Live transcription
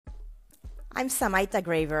I'm Samaita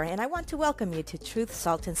Graver, and I want to welcome you to Truth,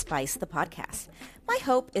 Salt, and Spice, the podcast. My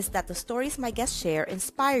hope is that the stories my guests share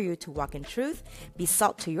inspire you to walk in truth, be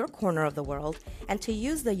salt to your corner of the world, and to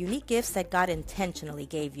use the unique gifts that God intentionally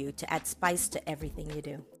gave you to add spice to everything you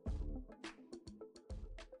do.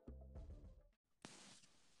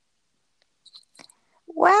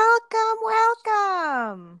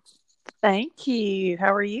 Welcome. Thank you.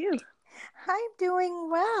 How are you? I'm doing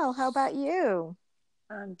well. How about you?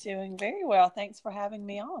 I'm doing very well. Thanks for having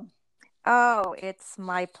me on. Oh, it's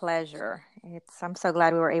my pleasure. I'm so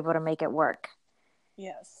glad we were able to make it work.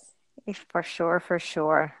 Yes. For sure.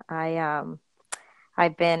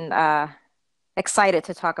 I've been excited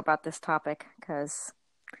to talk about this topic because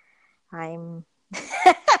I'm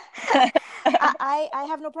I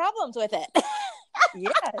have no problems with it.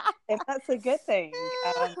 Yeah, and that's a good thing.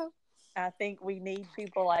 I think we need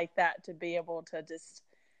people like that to be able to just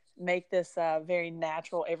make this a very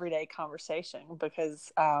natural, everyday conversation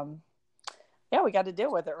because, we got to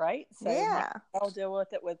deal with it, right? So I'll deal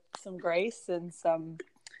with it with some grace and some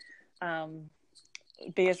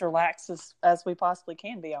be as relaxed as we possibly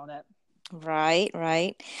can be on it.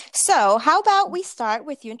 Right. So how about we start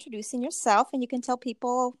with you introducing yourself, and you can tell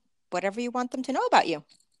people whatever you want them to know about you.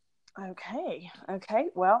 Okay.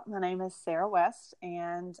 Well, my name is Sarah West,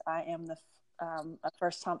 and I am a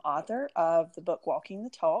first-time author of the book Walking the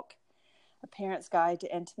Talk, A Parent's Guide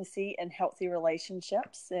to Intimacy and Healthy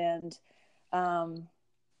Relationships. And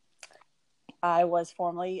I was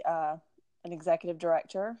formerly an executive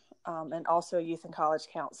director and also a youth and college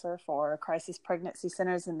counselor for crisis pregnancy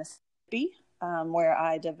centers in Mississippi, where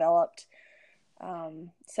I developed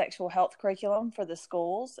sexual health curriculum for the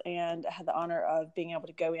schools, and I had the honor of being able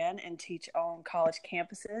to go in and teach on college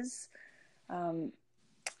campuses,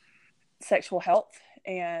 sexual health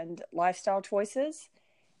and lifestyle choices.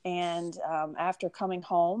 And after coming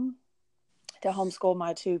home to homeschool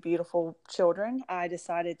my two beautiful children, I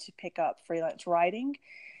decided to pick up freelance writing.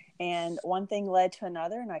 And one thing led to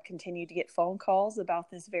another, and I continued to get phone calls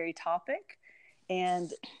about this very topic.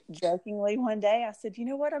 And jokingly one day I said, you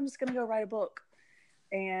know what, I'm just going to go write a book.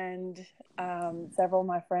 And several of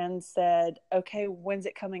my friends said, okay, when's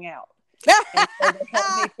it coming out? And so they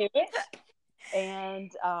helped me to it.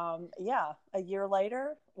 And a year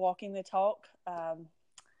later, Walking the Talk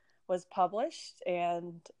was published,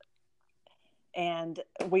 and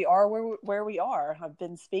we are where we are. I've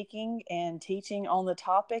been speaking and teaching on the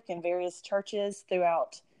topic in various churches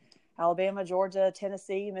throughout Alabama, Georgia,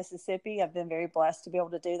 Tennessee, Mississippi. I've been very blessed to be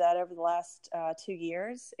able to do that over the last 2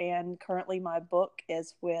 years. And currently my book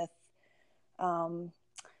is with a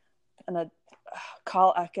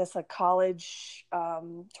college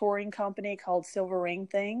touring company called Silver Ring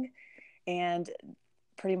Thing. And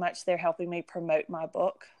pretty much they're helping me promote my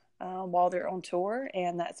book while they're on tour.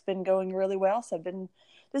 And that's been going really well. So I've been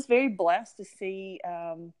just very blessed to see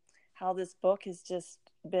how this book has just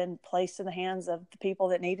been placed in the hands of the people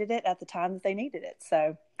that needed it at the time that they needed it.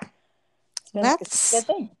 So it's been a good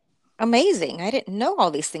thing. Amazing. I didn't know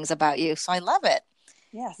all these things about you, so I love it.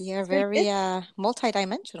 Yes. You're very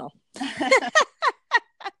multidimensional.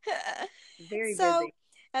 Very busy.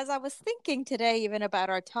 As I was thinking today, even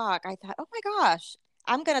about our talk, I thought, oh my gosh,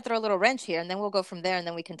 I'm going to throw a little wrench here, and then we'll go from there, and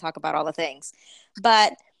then we can talk about all the things.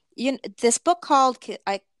 But this book called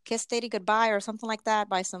I Kiss Daddy Goodbye or something like that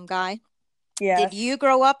by some guy. Yes. Did you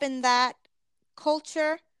grow up in that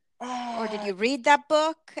culture? Or did you read that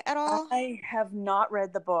book at all? I have not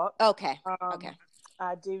read the book. Okay.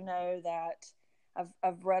 I do know that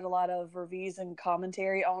I've read a lot of reviews and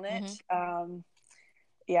commentary on it. Mm-hmm.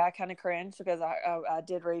 I kind of cringed because I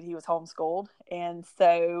did read he was homeschooled, and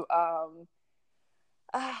so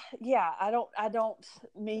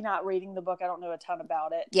me not reading the book, I don't know a ton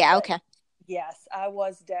about it. Yeah. Okay. Yes, I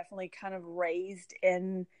was definitely kind of raised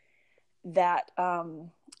in that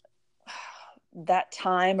that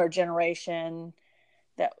time or generation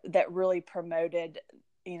that really promoted,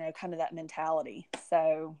 kind of that mentality.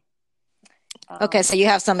 So okay, so you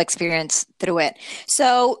have some experience through it.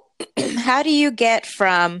 So how do you get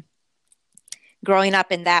from growing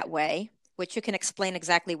up in that way, which you can explain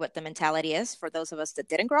exactly what the mentality is for those of us that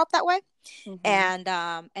didn't grow up that way, mm-hmm.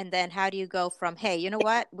 and then how do you go from, hey, you know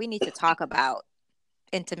what, we need to talk about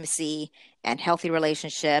intimacy and healthy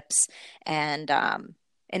relationships, and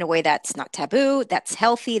in a way that's not taboo, that's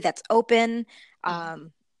healthy, that's open,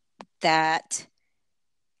 that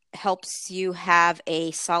helps you have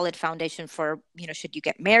a solid foundation for, should you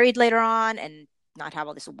get married later on and not have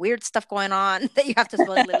all this weird stuff going on that you have to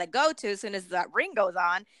supposedly let go to as soon as that ring goes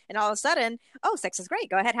on, and all of a sudden, oh, sex is great,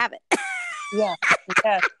 go ahead, have it. Yeah.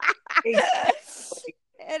 Exactly.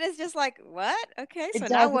 it is just like, what? Okay, It so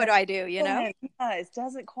now what doesn't. do I do, you know? Yeah, it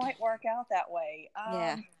doesn't quite work out that way.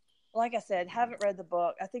 Yeah. Like I said, haven't read the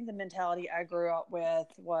book. I think the mentality I grew up with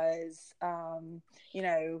was, you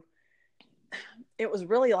know, it was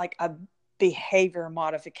really like a behavior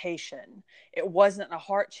modification. It wasn't a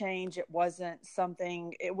heart change. It wasn't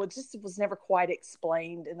something, it was never quite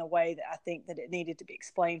explained in the way that I think that it needed to be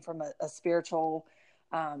explained from a spiritual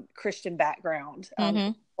Christian background.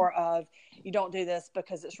 Mm-hmm. Or of, you don't do this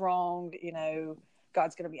because it's wrong,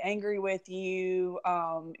 God's going to be angry with you.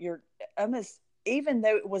 You're almost, even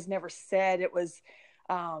though it was never said, it was,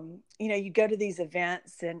 you go to these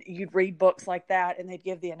events and you'd read books like that, and they'd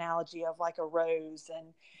give the analogy of like a rose,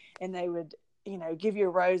 and they would, give you a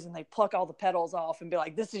rose and they pluck all the petals off and be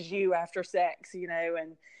like, this is you after sex,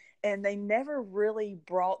 and they never really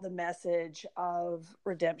brought the message of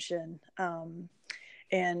redemption,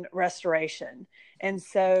 and restoration. And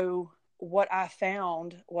so what I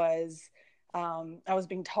found was, I was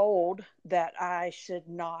being told that I should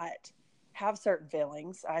not have certain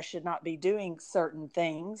feelings. I should not be doing certain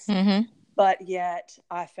things. Mm-hmm. But yet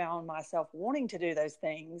I found myself wanting to do those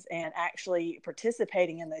things and actually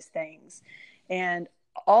participating in those things. And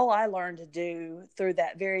all I learned to do through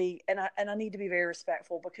that and I need to be very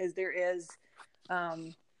respectful, because there is,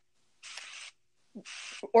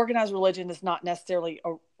 organized religion is not necessarily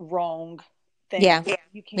a wrong thing. Yeah.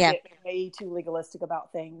 You can Yeah. get way too legalistic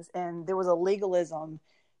about things. And there was a legalism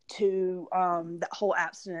to that whole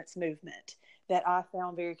abstinence movement that I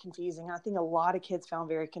found very confusing. I think a lot of kids found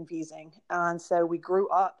very confusing. And so we grew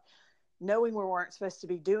up knowing we weren't supposed to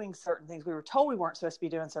be doing certain things. We were told we weren't supposed to be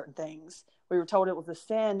doing certain things. We were told it was a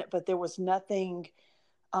sin, but there was nothing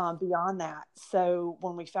beyond that. So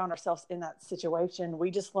when we found ourselves in that situation,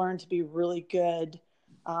 we just learned to be really good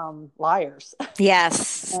liars.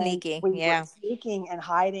 Yes. And Sneaky. we were Yeah. sneaking and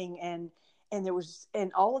hiding, and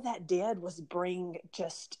all of that did was bring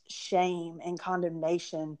just shame and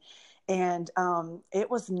condemnation. And it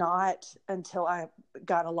was not until I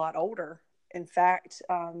got a lot older, in fact,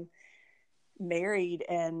 married,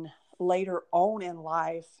 and later on in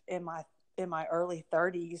life, in my early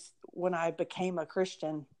 30s, when I became a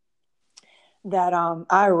Christian, that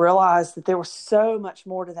I realized that there was so much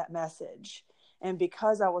more to that message. And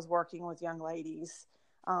because I was working with young ladies,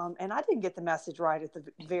 and I didn't get the message right at the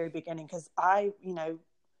very beginning, because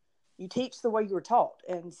you teach the way you were taught.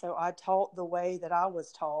 And so I taught the way that I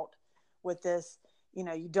was taught, with this,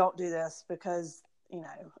 you don't do this because,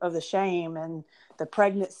 of the shame and the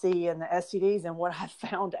pregnancy and the STDs. And what I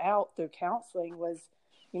found out through counseling was,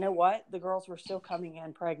 you know what, the girls were still coming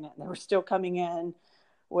in pregnant. They were still coming in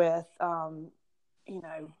with,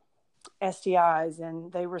 STIs,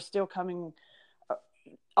 and they were still coming,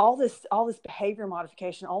 all this behavior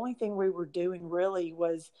modification. Only thing we were doing really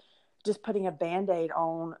was just putting a Band-Aid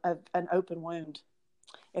on an open wound,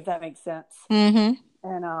 if that makes sense. Mm-hmm.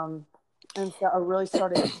 And so I really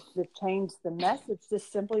started to change the message,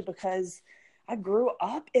 just simply because I grew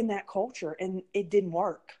up in that culture and it didn't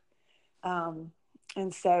work. And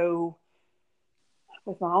so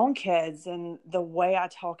with my own kids and the way I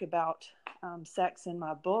talk about sex in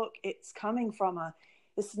my book, it's coming from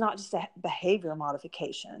this is not just a behavior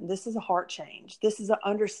modification. This is a heart change. This is an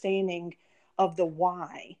understanding of the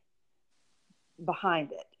why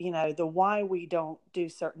behind it, the why we don't do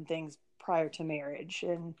certain things prior to marriage,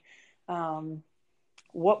 and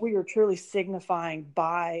what we are truly signifying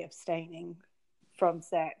by abstaining from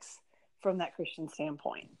sex from that Christian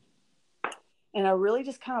standpoint. And I really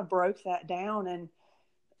just kind of broke that down. And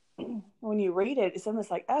when you read it, it's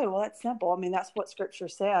almost like, oh, well, that's simple. I mean, that's what Scripture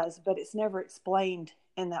says, but it's never explained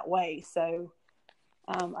in that way. So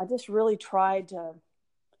I just really tried to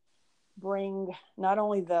bring not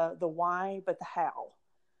only the why, but the how,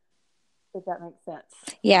 if that makes sense.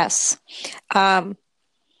 Yes.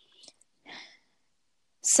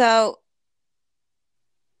 So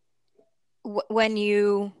when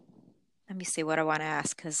you, let me see what I want to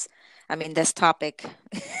ask, because I mean, this topic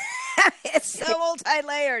it's so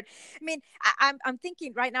multi-layered. I mean, I'm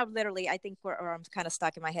thinking right now, literally, I think where I'm kind of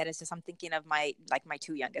stuck in my head is just I'm thinking of my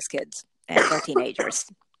two youngest kids, and they're teenagers.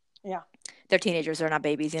 Yeah. They're teenagers, they're not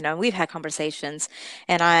babies, and we've had conversations,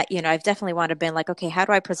 and I've definitely wanted to been like, okay, how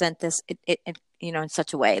do I present this in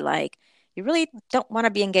such a way, like, you really don't want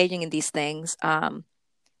to be engaging in these things,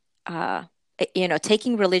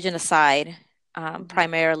 taking religion aside,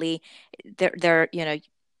 primarily, they're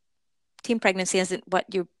teen pregnancy isn't what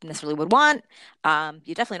you necessarily would want.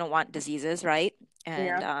 You definitely don't want diseases, right?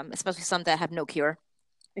 And especially some that have no cure.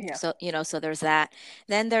 Yeah. So, so there's that.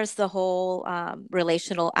 Then there's the whole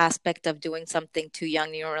relational aspect of doing something too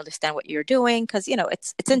young. You don't understand what you're doing because,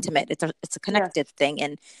 it's intimate. It's a Yes. connected thing.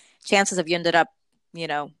 And chances of you ended up, you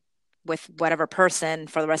know, with whatever person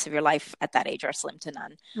for the rest of your life at that age are slim to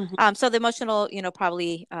none. Mm-hmm. So the emotional,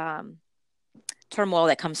 probably turmoil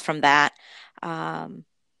that comes from that. Um,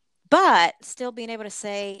 but still being able to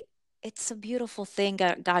say, it's a beautiful thing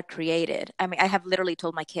God created. I mean, I have literally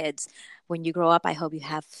told my kids, when you grow up, I hope you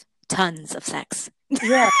have tons of sex.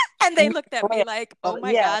 Yeah. And they And looked at me like, oh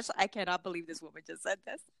my yeah. gosh, I cannot believe this woman just said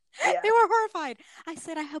this. Yeah. They were horrified. I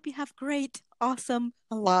said, I hope you have great, awesome,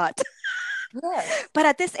 a lot. Yes. But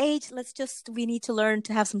at this age, we need to learn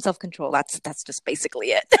to have some self-control. That's just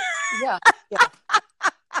basically it. Yeah. Yeah.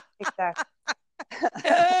 Exactly.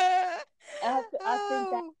 Oh.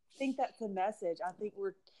 I think that's the message. I think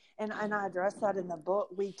and I address that in the book.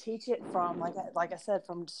 We teach it from, like I said,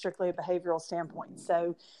 from strictly a behavioral standpoint.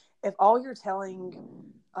 So if all we're telling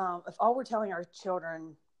our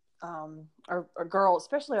children, or girls,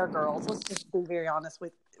 especially our girls, let's just be very honest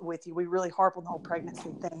with you. We really harp on the whole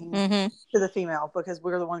pregnancy thing Mm-hmm. to the female because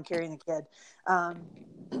we're the one carrying the kid. But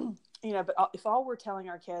if all we're telling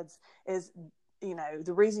our kids is,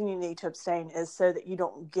 the reason you need to abstain is so that you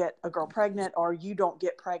don't get a girl pregnant or you don't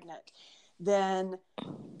get pregnant, then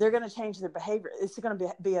they're going to change their behavior. It's going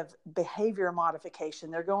to be a behavior modification.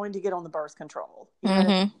 They're going to get on the birth control.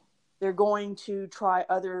 Mm-hmm. They're going to try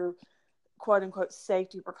other quote unquote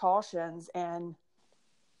safety precautions. And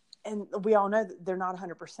we all know that they're not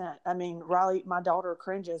 100%. I mean, Riley, my daughter,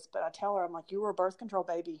 cringes, but I tell her, I'm like, you were a birth control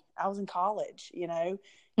baby. I was in college, you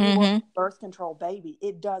Mm-hmm. were a birth control baby.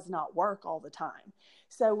 It does not work all the time.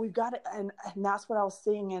 So we've got to, and that's what I was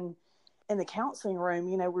seeing in the counseling room.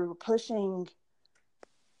 We were pushing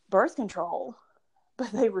birth control,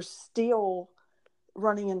 but they were still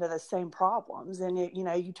running into the same problems. And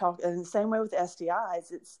you talk in the same way with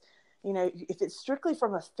STIs. It's, if it's strictly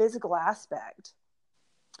from a physical aspect,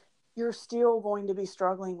 you're still going to be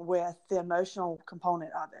struggling with the emotional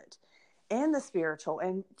component of it and the spiritual.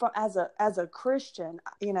 And as a Christian,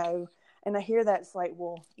 and I hear that, it's like,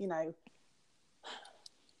 well,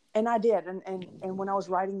 and I did. And when I was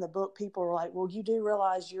writing the book, people were like, well, you do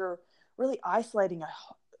realize you're really isolating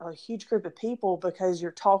a huge group of people because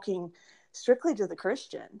you're talking strictly to the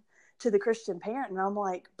Christian parent. And I'm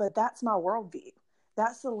like, but that's my worldview.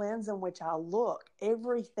 That's the lens in which I look.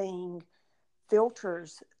 Everything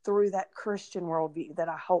filters through that Christian worldview that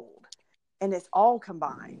I hold, and it's all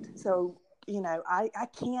combined. So, I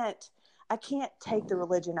can't take the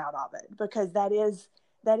religion out of it because that is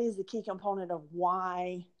the key component of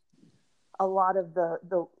why a lot of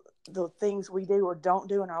the things we do or don't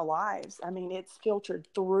do in our lives. I mean, it's filtered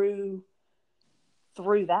through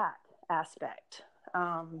that aspect.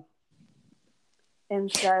 And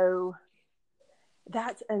so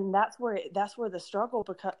that's where the struggle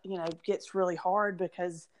gets really hard,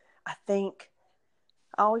 because I think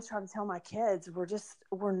I always try to tell my kids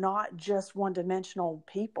we're not just one-dimensional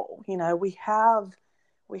people. We have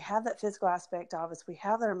that physical aspect of us, we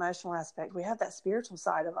have that emotional aspect, we have that spiritual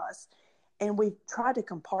side of us, and we try to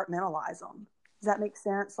compartmentalize them. Does that make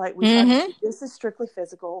sense? Like we try to, this is strictly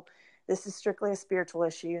physical, this is strictly a spiritual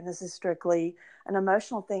issue, and this is strictly an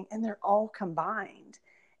emotional thing, and they're all combined.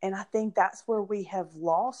 And I think that's where we have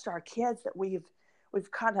lost our kids, that we've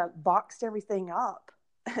kind of boxed everything up.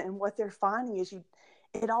 And what they're finding is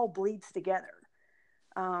it all bleeds together.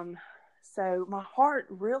 So my heart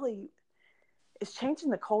really is changing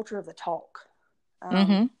the culture of the talk,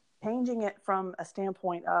 changing it from a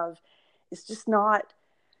standpoint of, it's just not,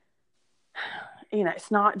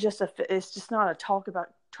 it's just not a talk about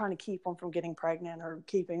trying to keep them from getting pregnant or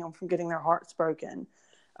keeping them from getting their hearts broken.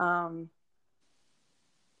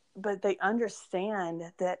 But they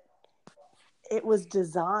understand that it was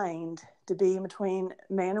designed to be between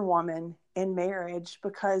man and woman in marriage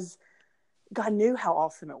because God knew how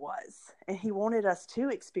awesome it was, and he wanted us to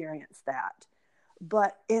experience that,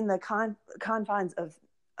 but in the confines of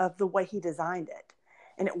the way he designed it.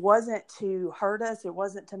 And it wasn't to hurt us, it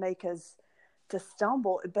wasn't to make us to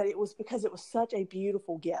stumble, but it was because it was such a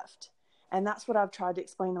beautiful gift. And that's what I've tried to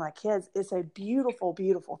explain to my kids. It's a beautiful,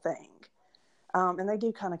 beautiful thing. And they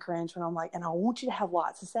do kind of cringe when I'm like, and I want you to have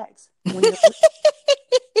lots of sex when you're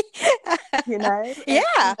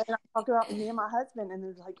Yeah. And I talk about me and my husband, and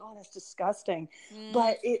they're like, oh, that's disgusting.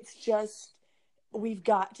 But it's just, we've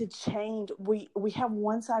got to change. We have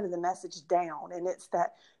one side of the message down, and it's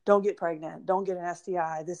that don't get pregnant, don't get an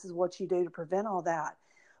STI, this is what you do to prevent all that.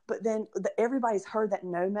 But then everybody's heard that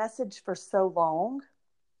no message for so long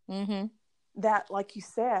that, like you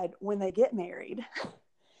said, when they get married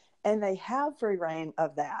and they have free reign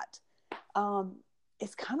of that,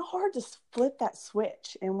 it's kind of hard to flip that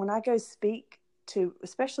switch. And when I go speak to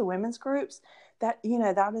especially women's groups, that, you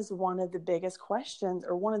know, that is one of the biggest questions,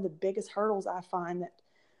 or one of the biggest hurdles I find that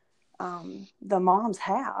the moms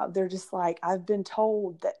have. They're just like, I've been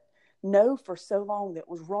told that no for so long, that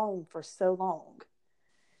was wrong for so long,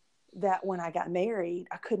 that when I got married,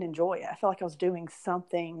 I couldn't enjoy it. I felt like I was doing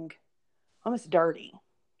something almost dirty.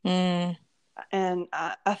 And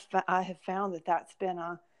I have found that that's been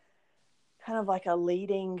a kind of like a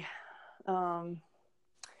leading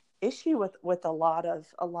issue with a lot of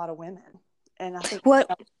women. And I think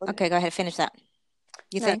okay, go ahead, finish that.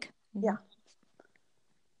 You think? Yeah.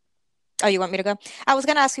 Oh, you want me to go? I was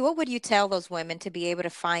going to ask you, what would you tell those women to be able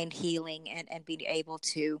to find healing and be able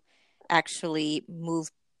to actually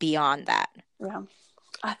move beyond that? Yeah.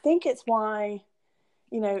 I think it's why,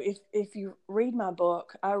 you know, if you read my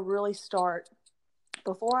book, I really start,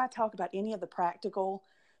 before I talk about any of the practical,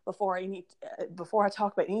 before I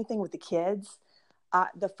talk about anything with the kids,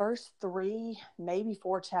 the first 3, maybe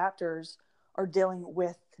 4 chapters are dealing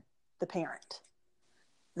with the parent,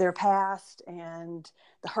 their past, and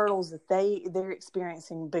the hurdles that they're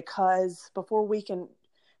experiencing. Because before we can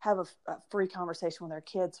have a free conversation with our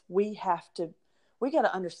kids, we got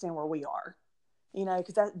to understand where we are, you know,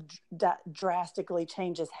 because that drastically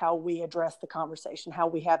changes how we address the conversation, how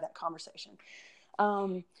we have that conversation.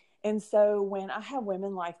 And so when I have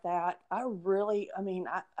women like that, we've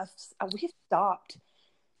stopped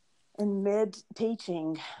in mid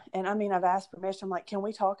teaching. And I've asked permission. I'm like, can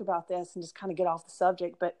we talk about this and just kind of get off the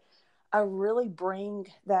subject? But I really bring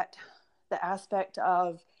the aspect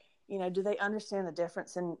of, you know, do they understand the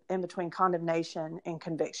difference in between condemnation and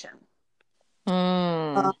conviction?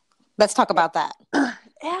 Let's talk about that.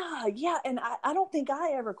 Yeah. And I don't think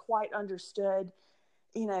I ever quite understood,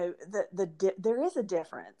 you know, there is a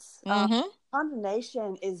difference.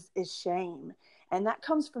 Condemnation is shame, and that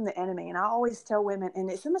comes from the enemy. And I always tell women, and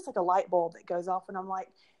it's almost like a light bulb that goes off, and I'm like,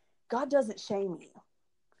 God doesn't shame you.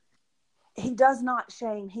 He does not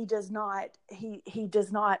shame. He does not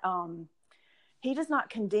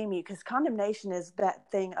condemn you, because condemnation is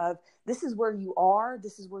that thing of, this is where you are,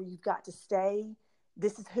 this is where you've got to stay,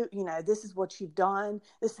 this is who, you know, this is what you've done,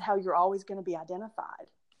 this is how you're always going to be identified.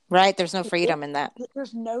 Right. There's no freedom in that.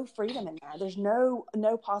 There's no freedom in that. There's no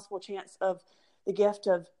possible chance of the gift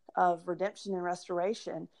of redemption and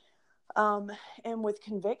restoration. And with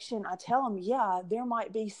conviction, I tell them, yeah, there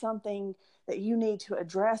might be something that you need to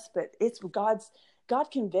address, but God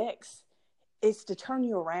convicts. It's to turn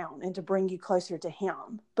you around and to bring you closer to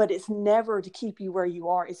Him, but it's never to keep you where you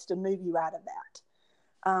are. It's to move you out of that.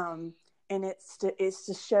 And it's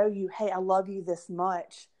to show you, hey, I love you this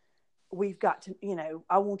much. We've got to, you know,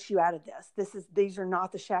 I want you out of this. These are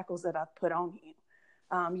not the shackles that I've put on you.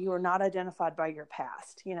 You are not identified by your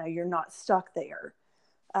past. You know, you're not stuck there.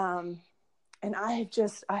 And I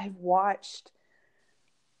have watched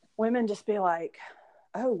women just be like,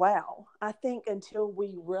 oh, wow. I think until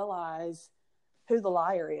we realize who the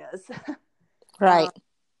liar is, right.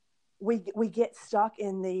 We get stuck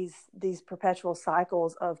in these perpetual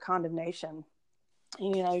cycles of condemnation.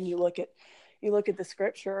 And, you know, and you look at the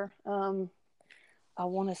scripture. I'm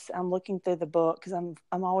looking through the book, because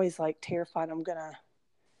I'm always like terrified. I'm gonna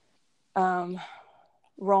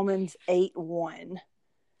Romans 8:1.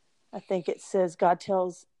 I think it says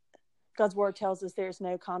God's word tells us there's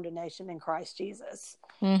no condemnation in Christ Jesus.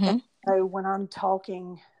 And so when I'm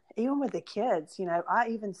talking, even with the kids, you know, I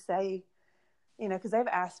even say, you know, because they've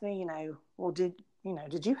asked me, you know, well, did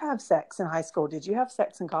you have sex in high school? Did you have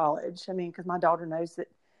sex in college? I mean, because my daughter knows that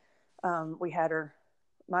we had her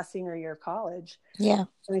my senior year of college. Yeah.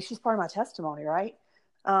 I mean, she's part of my testimony, right?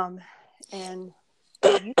 And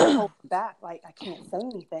you can hold back, like, I can't say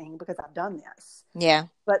anything because I've done this. Yeah.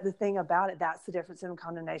 But the thing about it, that's the difference in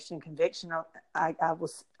condemnation and conviction. I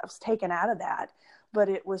was taken out of that, but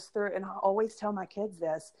it was through, and I always tell my kids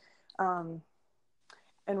this,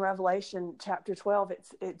 in Revelation chapter 12,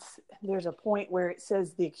 there's a point where it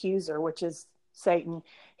says the accuser, which is Satan,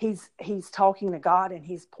 he's talking to God, and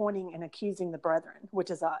he's pointing and accusing the brethren, which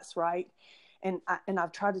is us, right? And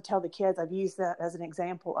I've tried to tell the kids, I've used that as an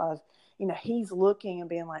example of, you know, he's looking and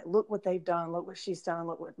being like, look what they've done, look what she's done,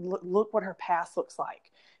 look what her past looks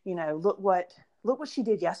like, you know, look what she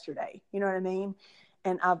did yesterday, you know what I mean?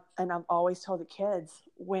 And I've always told the kids,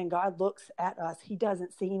 when God looks at us, He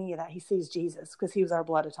doesn't see any of that. He sees Jesus, because He was our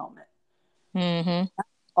blood atonement. Mm-hmm. That's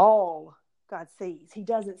all God sees. He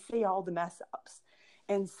doesn't see all the mess ups.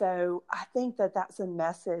 And so I think that that's a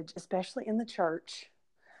message, especially in the church.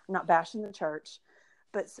 I'm not bashing the church,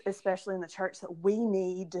 but especially in the church, that we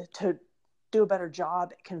need to do a better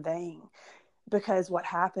job at conveying. Because what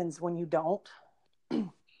happens when you don't,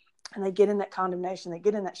 and they get in that condemnation, they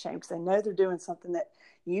get in that shame because they know they're doing something that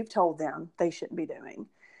you've told them they shouldn't be doing.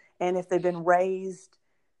 And if they've been raised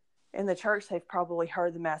in the church, they've probably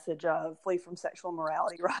heard the message of flee from sexual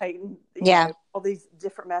immorality, right? And, you know, all these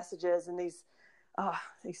different messages and these,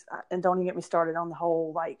 and don't even get me started on the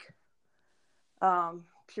whole, like,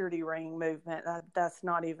 purity ring movement. That's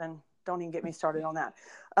not even, don't even get me started on that.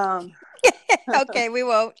 Okay, we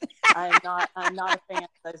won't. I'm not a fan of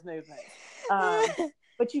those movements.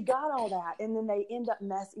 But you got all that, and then they end up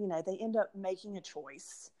they end up making a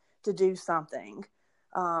choice to do something,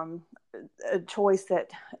 a choice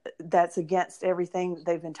that's against everything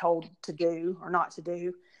they've been told to do or not to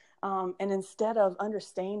do. And instead of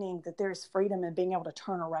understanding that there's freedom in being able to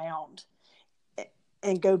turn around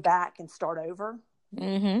and go back and start over,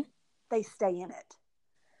 they stay in it.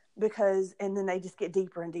 And then they just get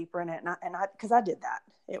deeper and deeper in it. And I, because I did that.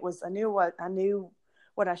 It was, I knew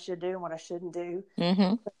what I should do and what I shouldn't do.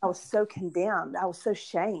 But I was so condemned. I was so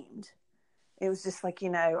shamed. It was just like,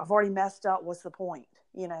 I've already messed up. What's the point?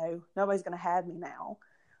 Nobody's going to have me now.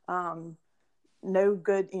 No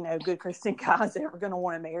good, good Christian guy's ever going to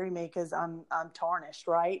want to marry me because I'm tarnished.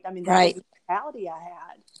 Right. I mean, that was the mentality I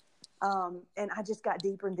had. And I just got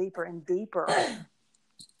deeper and deeper and deeper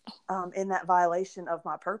in that violation of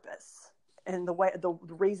my purpose and the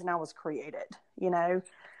reason I was created,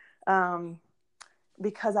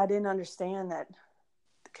 because I didn't understand that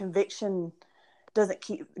conviction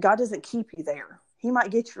God doesn't keep you there. He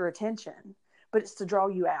might get your attention, but it's to draw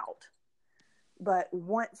you out. But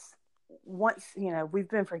once, we've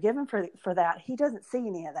been forgiven for that, he doesn't see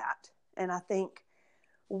any of that. And I think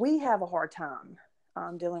we have a hard time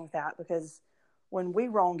dealing with that because when we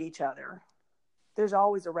wrong each other, there's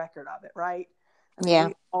always a record of it, right? I mean,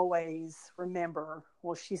 we always remember,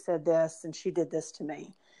 well, she said this and she did this to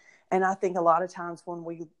me. And I think a lot of times when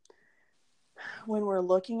we're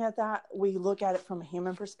looking at that, we look at it from a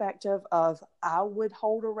human perspective of, I would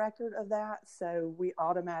hold a record of that. So we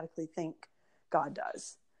automatically think God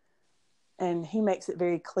does. And he makes it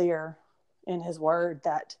very clear in his word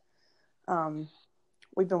that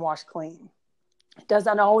we've been washed clean. It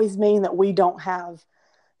doesn't always mean that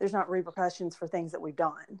there's not repercussions for things that we've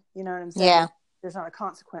done. You know what I'm saying? Yeah. There's not a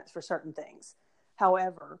consequence for certain things.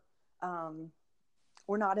 However,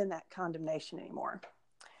 we're not in that condemnation anymore.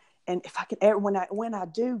 And if I can, when I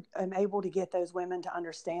do, I'm able to get those women to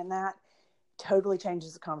understand that, totally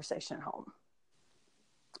changes the conversation at home.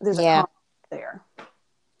 There's a conflict there.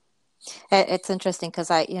 It's interesting because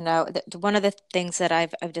one of the things that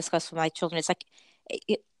I've discussed with my children is like,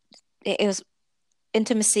 it was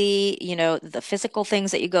intimacy, the physical things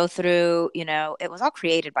that you go through, it was all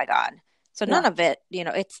created by God. So none of it,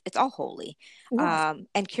 it's all holy.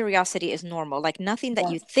 And curiosity is normal. Like nothing that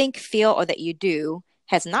you think, feel, or that you do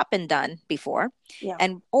has not been done before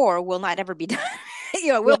or will not ever be done.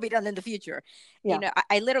 Will be done in the future.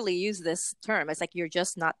 I literally use this term. It's like, you're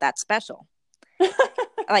just not that special.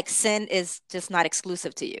 Like sin is just not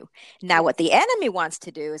exclusive to you. Now, what the enemy wants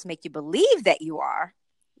to do is make you believe that you are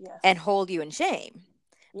and hold you in shame.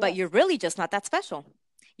 But you're really just not that special.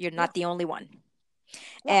 You're not the only one.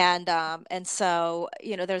 And so,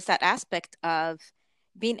 there's that aspect of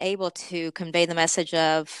being able to convey the message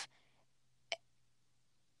of,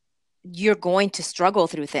 you're going to struggle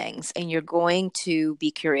through things and you're going to be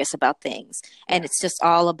curious about things. And it's just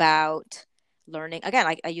all about learning. Again,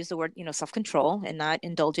 I use the word, self-control and not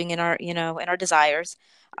indulging in our, in our desires.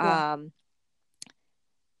 But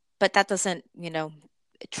that doesn't,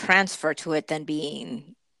 transfer to it then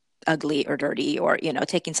being ugly or dirty or,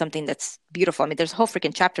 taking something that's beautiful. I mean, there's a whole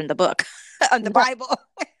freaking chapter in the book on the Bible.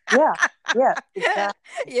 Exactly.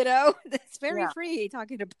 It's very free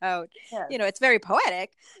talking about, it's very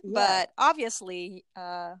poetic, but obviously,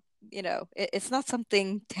 it's not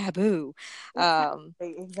something taboo.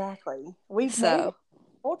 Exactly.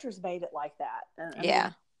 Culture's made it like that.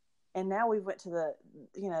 And now we went to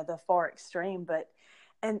the far extreme,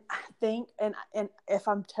 and I think, and if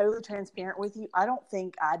I'm totally transparent with you, I don't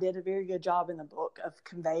think I did a very good job in the book of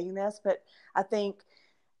conveying this, but I think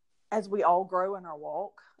as we all grow in our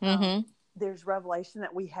walk, there's revelation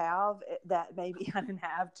that we have that maybe I didn't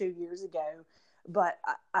have 2 years ago, but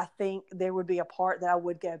I think there would be a part that I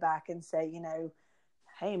would go back and say,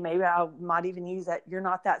 hey, maybe I might even use that you're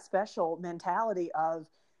not that special mentality of,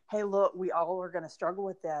 hey, look, we all are going to struggle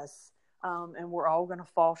with this, and we're all going to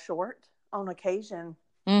fall short on occasion.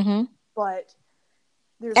 But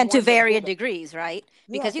and to varying degrees, right?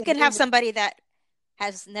 Because you can have somebody that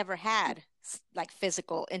has never had like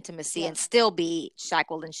physical intimacy and still be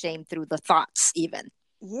shackled and shamed through the thoughts even.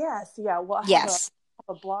 Yes, yeah. Well, I have Yes.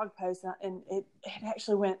 a blog post, and it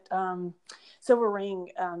actually went. Silver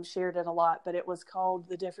Ring shared it a lot, but it was called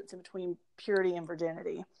 "The Difference in Between Purity and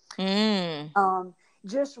Virginity." Mm.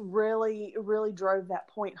 Just really, really drove that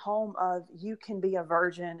point home of you can be a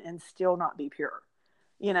virgin and still not be pure.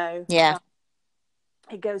 You know, Yeah.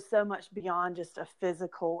 it goes so much beyond just a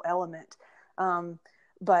physical element. Um,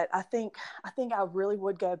 but I think I really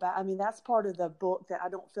would go back. I mean, that's part of the book that I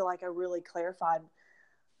don't feel like I really clarified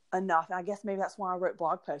enough. And I guess maybe that's why I wrote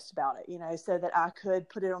blog posts about it, so that I could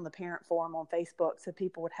put it on the parent forum on Facebook so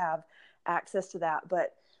people would have access to that.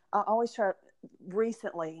 But I always try,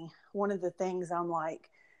 recently, one of the things I'm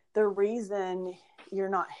like, the reason you're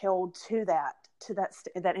not held to that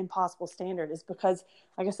impossible standard is because,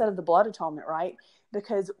 like I said, of the blood atonement, right?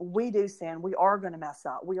 Because we do sin. We are going to mess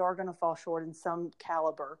up. We are going to fall short in some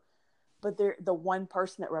caliber, but the one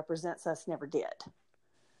person that represents us never did.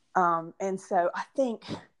 And so I think,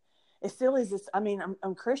 as silly as this, I mean,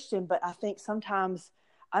 I'm Christian, but I think sometimes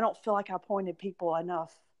I don't feel like I pointed people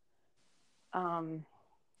um,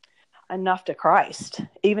 enough to Christ,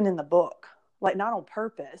 even in the book, like not on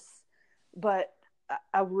purpose, but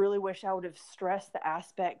I really wish I would have stressed the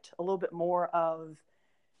aspect a little bit more of,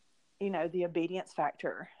 the obedience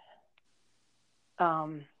factor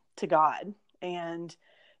to God, and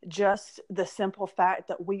just the simple fact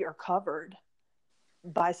that we are covered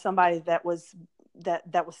by somebody that was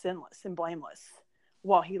sinless and blameless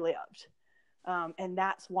while he lived. And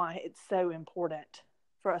that's why it's so important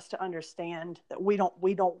for us to understand that we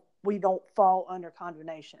don't fall under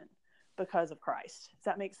condemnation because of Christ. Does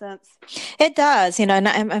that make sense? It does, and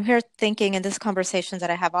I'm here thinking in this conversation that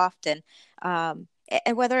I have often,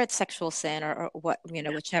 and whether it's sexual sin or what,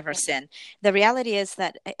 whichever sin, the reality is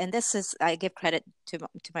that, and this is, I give credit to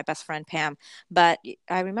my best friend Pam, but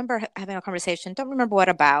I remember having a conversation, don't remember what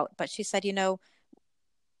about, but she said,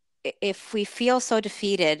 if we feel so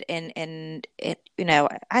defeated in it,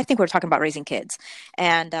 I think we're talking about raising kids,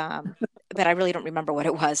 and but I really don't remember what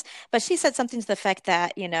it was. But she said something to the effect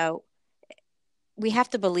that, we have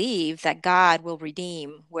to believe that God will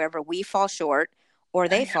redeem wherever we fall short or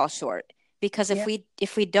they fall short. Because Yeah.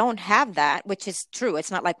 if we don't have that, which is true,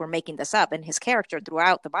 it's not like we're making this up. And his character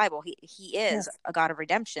throughout the Bible, he is Yes. a God of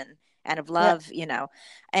redemption and of Yeah. love,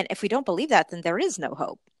 And if we don't believe that, then there is no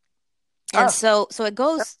hope. And Oh. so it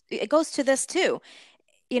goes to this too.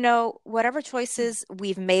 Whatever choices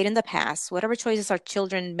we've made in the past, whatever choices our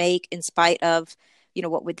children make in spite of,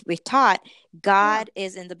 what we've taught, Yeah. God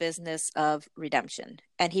is in the business of redemption,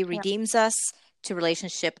 and he Yeah. redeems us to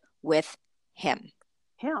relationship with him.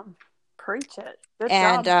 Him. Preach it. Good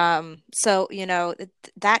And job. so,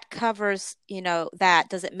 that covers, that.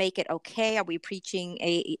 Does it make it okay? Are we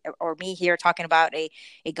preaching or me here talking about a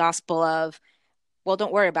gospel of, well,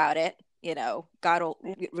 don't worry about it, God will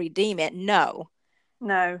Yeah. redeem it? No.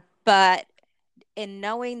 No. But in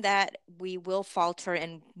knowing that we will falter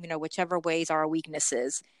in, whichever ways are our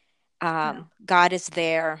weaknesses, Yeah. God is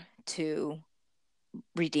there to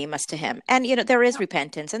redeem us to him. And, there is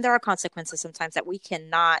repentance and there are consequences sometimes that we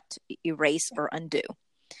cannot erase or undo.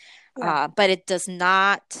 Yeah. But it does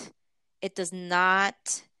not,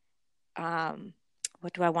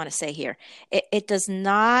 what do I want to say here? It does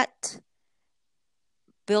not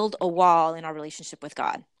build a wall in our relationship with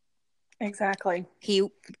God. Exactly.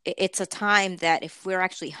 It's a time that if we're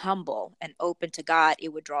actually humble and open to God, it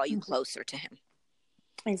would draw you Mhm. closer to him.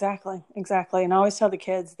 Exactly. Exactly. And I always tell the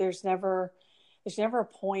kids, there's never a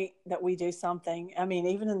point that we do something. I mean,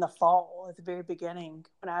 even in the fall, at the very beginning,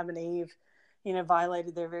 when Adam and Eve,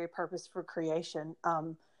 violated their very purpose for creation.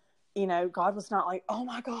 God was not like, oh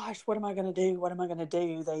my gosh, what am I going to do? What am I going to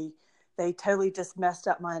do? They totally just messed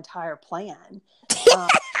up my entire plan. Um,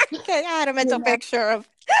 Okay, I had a you mental know, picture of,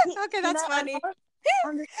 you, okay, you that's know, funny.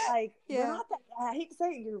 I'm just like, we're Yeah. not that. I hate to say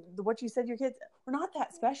it, what you said, your kids, we're not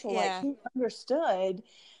that special. Like Yeah. he understood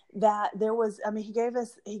that there was. I mean, he gave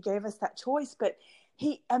us that choice, but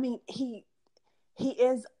he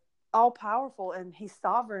is all powerful and he's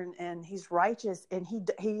sovereign and he's righteous and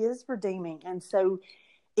he is redeeming. And so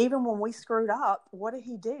even when we screwed up, what did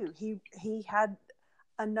he do? He had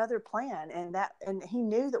another plan, and he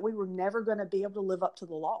knew that we were never going to be able to live up to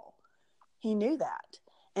the law. He knew that.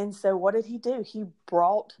 And so what did he do? He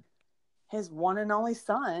brought his one and only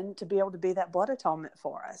son to be able to be that blood atonement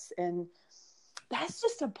for us. And that's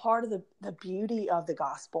just a part of the beauty of the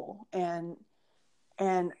gospel. And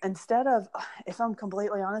instead of, if I'm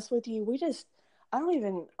completely honest with you, I don't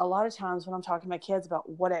even, a lot of times when I'm talking to my kids about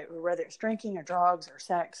whatever, whether it's drinking or drugs or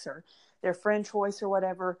sex or their friend choice or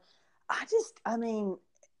whatever, I mean,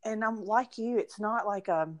 and I'm like you, it's not like,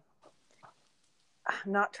 I'm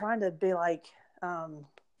not trying to be like,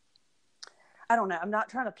 I don't know, I'm not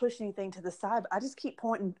trying to push anything to the side, but I just keep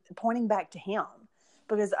pointing back to him,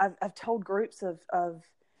 because I've told groups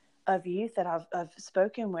of youth that I've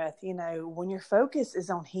spoken with, you know, when your focus is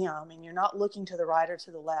on him and you're not looking to the right or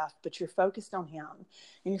to the left, but you're focused on him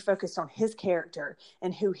and you're focused on his character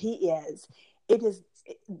and who he is,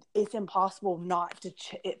 it's impossible not to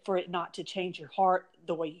for it not to change your heart,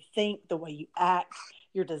 the way you think, the way you act,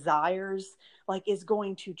 your desires. Like, it's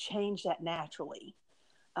going to change that naturally.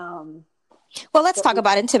 Well, let's talk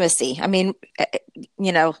about intimacy. I mean,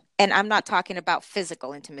 you know, and I'm not talking about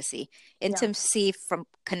physical intimacy from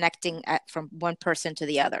connecting from one person to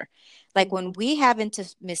the other. Like, mm-hmm. when we have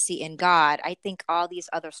intimacy in God, I think all these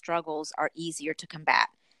other struggles are easier to combat.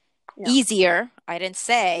 Yeah. Easier. I didn't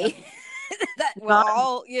say that we're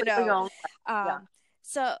all, you know.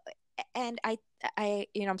 So, and I,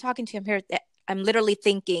 you know, I'm talking to him here. I'm literally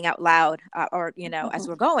thinking out loud, or, you know, as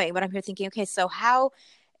we're going, but I'm here thinking, okay, so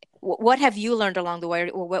what have you learned along the way,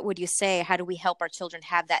 or what would you say? How do we help our children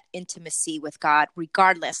have that intimacy with God,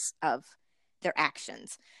 regardless of their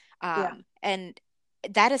actions? And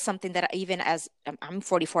that is something that even as I'm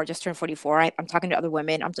 44, just turned 44, I'm talking to other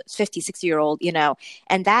women, I'm 50, 60-year-old, you know,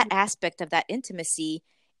 and that aspect of that intimacy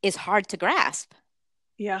is hard to grasp.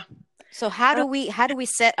 Yeah. So how do we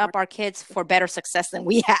set up our kids for better success than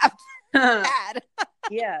we have had?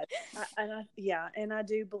 Yeah. And I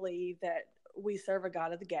do believe that we serve a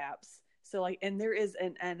God of the gaps. So like, and there is,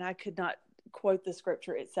 and I could not quote the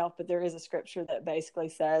scripture itself, but there is a scripture that basically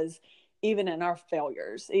says, even in our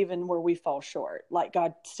failures, even where we fall short, like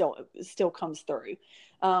God still comes through.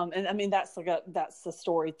 And I mean, that's the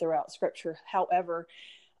story throughout scripture. However,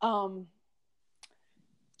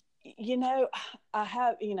 you know, I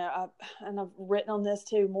have, you know, I've written on this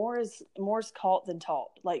too. More is caught than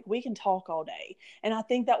taught. Like, we can talk all day. And I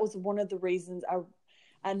think that was one of the reasons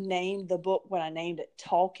I named the book what I named it,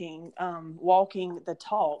 Walking the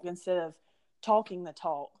Talk, instead of Talking the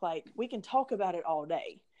Talk. Like, we can talk about it all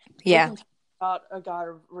day. Yeah. We can talk about a God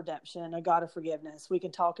of redemption, a God of forgiveness. We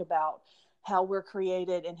can talk about how we're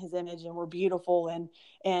created in his image and we're beautiful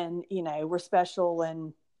and, you know, we're special.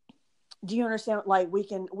 And do you understand? Like, we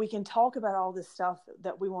can talk about all this stuff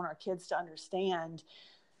that we want our kids to understand,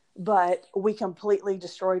 but we completely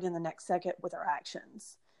destroy it in the next second with our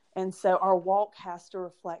actions. And so our walk has to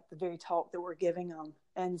reflect the very talk that we're giving them.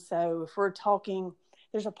 And so if we're talking,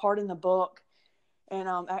 there's a part in the book, and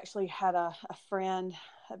actually had a friend,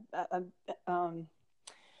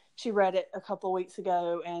 she read it a couple of weeks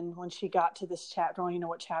ago. And when she got to this chapter, I don't even know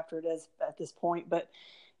what chapter it is at this point, but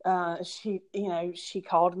she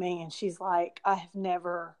called me and she's like, I have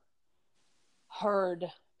never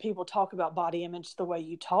heard people talk about body image the way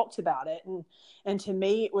you talked about it. And to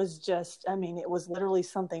me, it was just, I mean, it was literally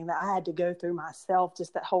something that I had to go through myself,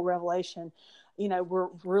 just that whole revelation. You know, we're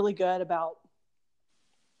really good about,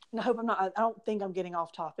 and I don't think I'm getting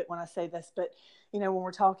off topic when I say this, but, you know, when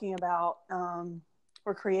we're talking about,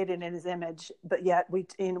 we're created in his image, but yet we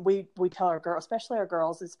tell our girls, especially our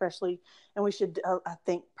girls, and we should, I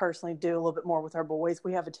think personally, do a little bit more with our boys.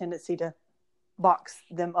 We have a tendency to box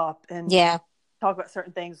them up and talk about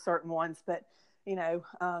certain things, certain ones, but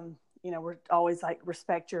we're always like,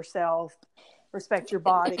 respect yourself, respect your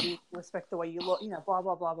body, respect the way you look, you know, blah,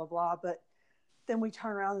 blah, blah, blah, blah. But then we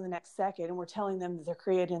turn around in the next second and we're telling them that they're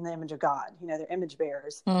created in the image of God, you know, they're image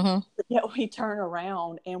bearers. Mm-hmm. But yet we turn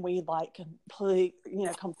around and we like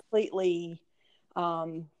completely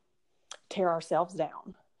tear ourselves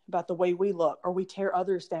down about the way we look, or we tear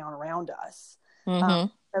others down around us. Mm-hmm.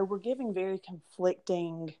 So we're giving very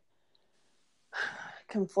conflicting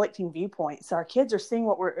viewpoints. Our kids are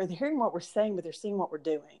they're hearing what we're saying, but they're seeing what we're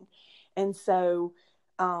doing. And so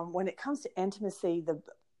when it comes to intimacy,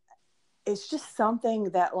 it's just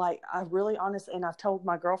something that, like, I really honestly, and I've told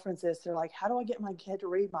my girlfriends this, they're like, how do I get my kid to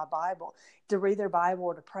read my Bible, to read their Bible,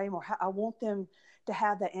 or to pray more? I want them to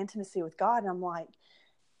have that intimacy with God. And I'm like,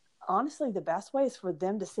 honestly, the best way is for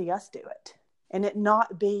them to see us do it and it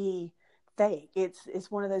not be fake.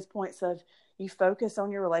 It's one of those points of, you focus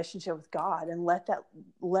on your relationship with God and let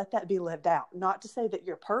that be lived out. Not to say that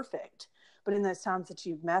you're perfect, but in those times that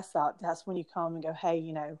you mess up, that's when you come and go, hey,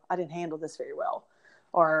 you know, I didn't handle this very well,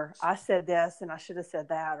 or I said this and I should have said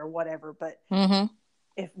that, or whatever. But mm-hmm.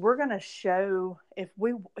 if we're going to show, if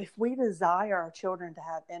we desire our children to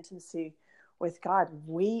have intimacy with God,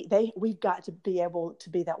 we've got to be able to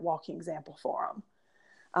be that walking example for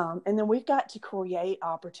them. And then we've got to create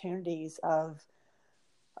opportunities of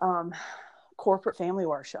corporate family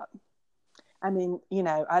worship. I mean, you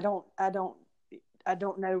know, I don't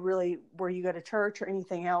know really where you go to church or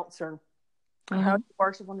anything else, or mm-hmm. how you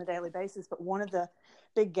worship on a daily basis. But one of the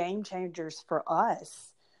big game changers for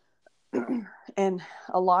us and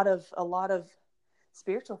a lot of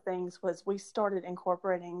spiritual things was we started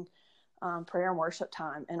incorporating prayer and worship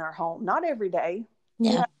time in our home. Not every day.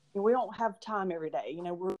 Yeah. We don't have time every day.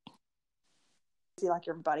 We're busy like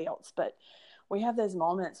everybody else, but we have those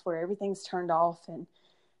moments where everything's turned off, and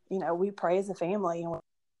we pray as a family,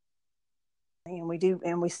 and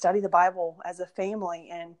we study the Bible as a family,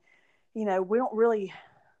 and we don't really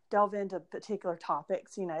delve into particular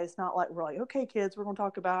topics. It's not like we're like, okay, kids, we're going to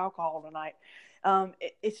talk about alcohol tonight.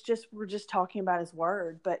 It's just we're just talking about His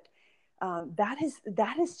Word, but that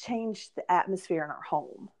has changed the atmosphere in our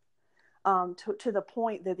home, to the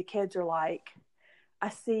point that the kids are like, I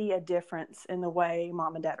see a difference in the way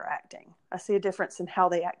mom and dad are acting. I see a difference in how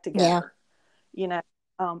they act together. Yeah.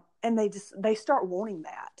 And they start wanting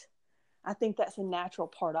that. I think that's a natural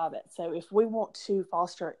part of it. So if we want to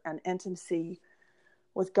foster an intimacy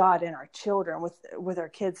with God and our children, with our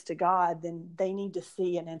kids to God, then they need to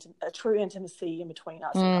see a true intimacy in between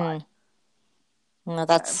us and God. No,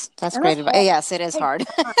 that's great advice. Yes, it is hard.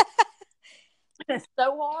 It's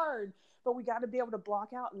so hard, but we got to be able to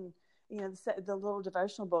block out, and the little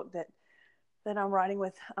devotional book that I'm writing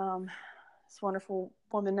with this wonderful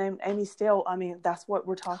woman named Amy Steele. I mean, that's what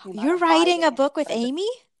we're talking about. You're writing a book with Amy?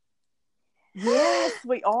 Yes,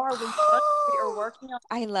 we are. We are working on.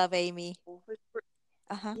 I love Amy.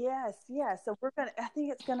 Yes. So I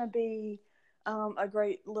think it's gonna be a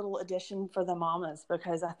great little addition for the mamas,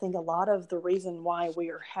 because I think a lot of the reason why we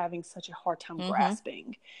are having such a hard time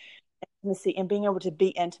grasping intimacy and being able to be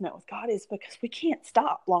intimate with God is because we can't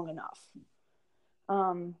stop long enough.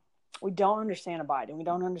 We don't understand abiding. We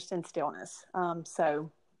don't understand stillness.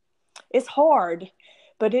 So it's hard,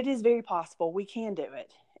 but it is very possible. We can do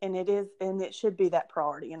it, and it should be that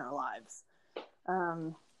priority in our lives.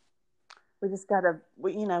 We just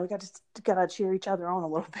gotta cheer each other on a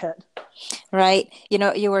little bit. Right.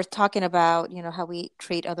 You were talking about, how we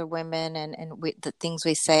treat other women and the things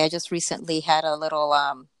we say. I just recently had a little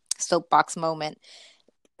soapbox moment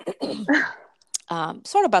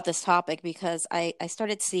sort of about this topic, because I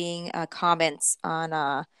started seeing comments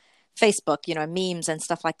on Facebook, memes and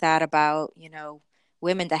stuff like that about,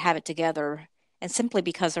 women that have it together, and simply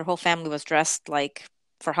because their whole family was dressed like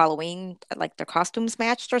for Halloween, like their costumes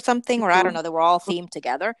matched or something, or I don't know, they were all themed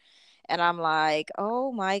together. And I'm like,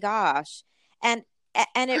 oh my gosh. And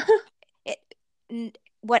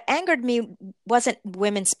what angered me wasn't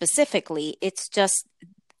women specifically. It's just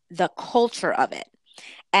the culture of it.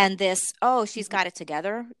 And this, oh, she's got it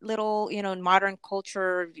together, little, modern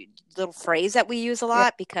culture, little phrase that we use a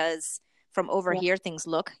lot, because from over here, things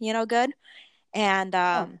look, good. And,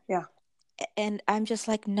 and I'm just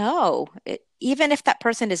like, no, even if that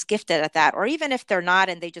person is gifted at that, or even if they're not,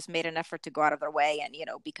 and they just made an effort to go out of their way and,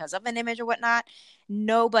 because of an image or whatnot,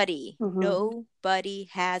 nobody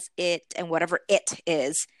has it, and whatever it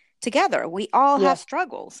is, together. We all have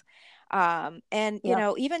struggles. And,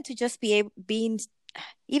 even to just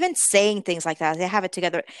even saying things like that, they have it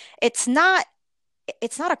together. It's not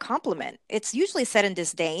a compliment. It's usually said in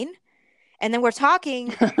disdain. And then we're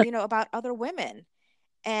talking, about other women,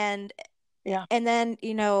 and then,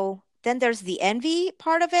 then there's the envy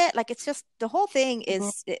part of it. Like, it's just, the whole thing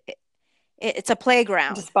is, it's a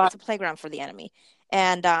playground. It's a playground for the enemy.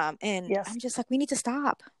 And I'm just like, we need to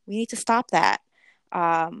stop. We need to stop that.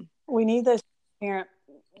 We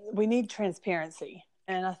need transparency.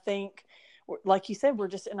 And I think, like you said, we're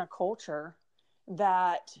just in a culture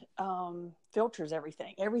that filters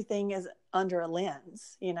everything. Everything is under a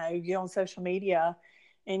lens. You go on social media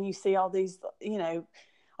and you see all these,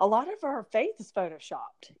 a lot of our faith is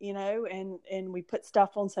photoshopped, and we put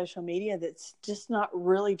stuff on social media that's just not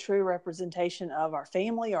really true representation of our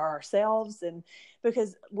family or ourselves. And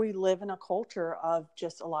because we live in a culture of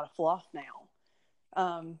just a lot of fluff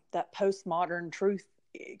now, that postmodern truth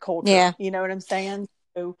culture, you know what I'm saying?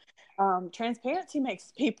 So transparency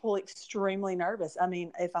makes people extremely nervous. I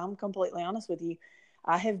mean, if I'm completely honest with you,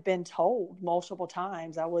 I have been told multiple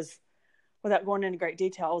times, without going into great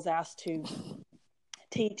detail, I was asked to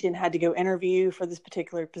teach and had to go interview for this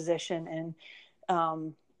particular position.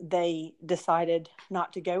 And they decided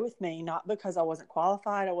not to go with me, not because I wasn't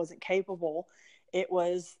qualified, I wasn't capable. It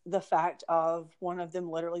was the fact of, one of them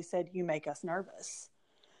literally said, "You make us nervous."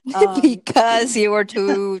 Because you were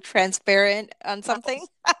too transparent on something.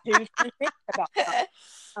 Too transparent about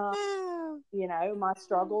my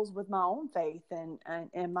struggles with my own faith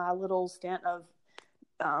and my little stint of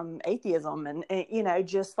atheism, and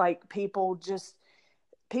just like people.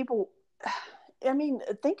 I mean,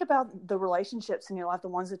 think about the relationships in your life, the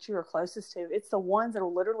ones that you are closest to. It's the ones that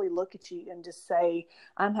will literally look at you and just say,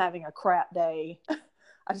 "I'm having a crap day.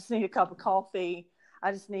 I just need a cup of coffee.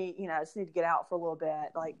 I just need to get out for a little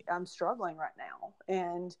bit. Like, I'm struggling right now.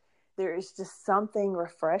 And there is just something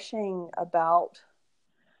refreshing about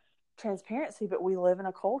transparency, but we live in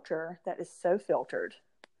a culture that is so filtered,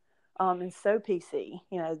 and so PC,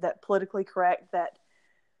 that politically correct, that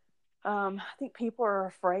I think people are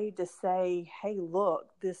afraid to say, hey, look,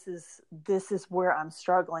 this is where I'm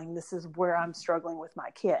struggling. This is where I'm struggling with my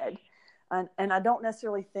kid. And I don't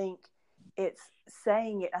necessarily think it's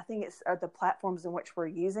saying it. I think it's the platforms in which we're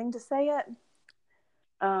using to say it.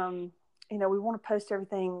 We want to post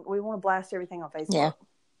everything. We want to blast everything on Facebook. Yeah.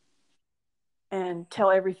 And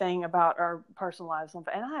tell everything about our personal lives. And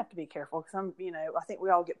I have to be careful because I think we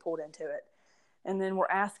all get pulled into it. And then we're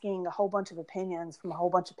asking a whole bunch of opinions from a whole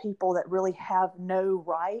bunch of people that really have no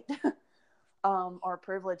right or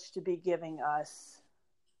privilege to be giving us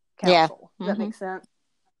counsel. Does that make sense?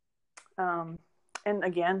 And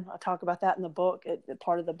again, I talk about that in the book,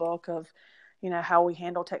 part of the book of, how we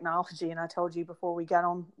handle technology. And I told you before we got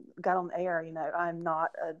on the air, I'm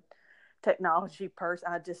not a technology person.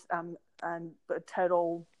 I'm a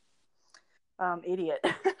total idiot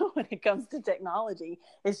when it comes to technology.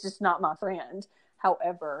 It's just not my friend.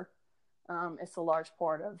 However, it's a large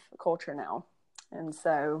part of culture now. And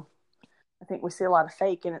so I think we see a lot of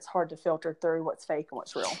fake, and it's hard to filter through what's fake and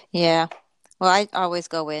what's real. Yeah. Well, I always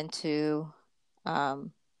go into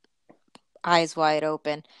eyes wide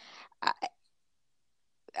open.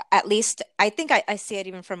 At least I think I see it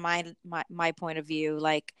even from my point of view,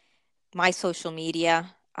 like my social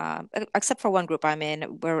media, except for one group I'm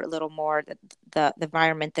in, we're a little more, the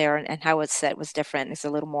environment there and how it's set was different. It's a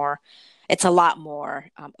lot more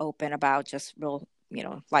open about just real,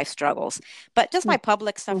 life struggles. But just my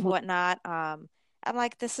public stuff and whatnot, I'm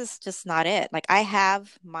like, this is just not it. Like, I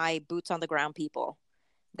have my boots on the ground people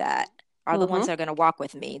that are the ones that are going to walk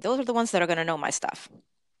with me. Those are the ones that are going to know my stuff.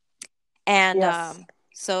 And yes.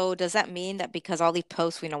 So does that mean that because all these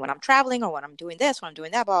posts, when I'm traveling or when I'm doing this, when I'm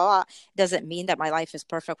doing that, blah, blah, blah, does it mean that my life is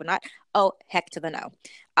perfect or not? Oh, heck to the no.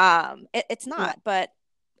 It's not. Yeah. But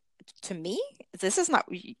to me, this is not,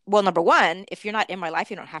 well, number one, if you're not in my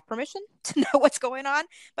life, you don't have permission to know what's going on.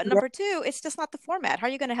 But number two, it's just not the format. How are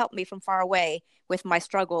you going to help me from far away with my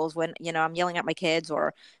struggles when, I'm yelling at my kids,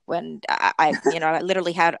 or when I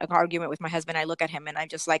literally had an argument with my husband. I look at him and I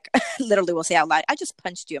just like literally will say out loud, I just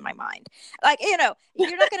punched you in my mind. Like, you're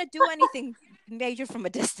not going to do anything major from a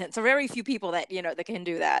distance. There are very few people that, that can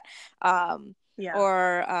do that.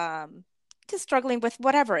 Or just struggling with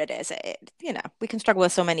whatever it is. We can struggle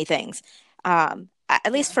with so many things.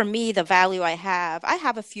 At least for me, the value I have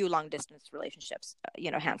a few long distance relationships,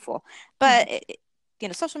 handful, but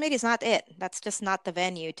social media is not it. That's just not the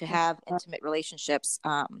venue to have intimate relationships.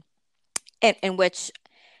 In which,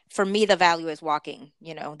 for me, the value is walking,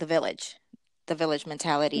 the village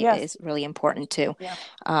mentality is really important too. Yeah.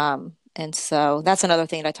 And so that's another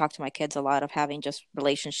thing that I talk to my kids a lot, of having just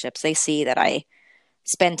relationships. They see that I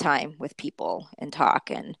spend time with people and talk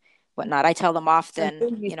and whatnot. I tell them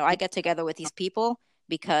often, I get together with these people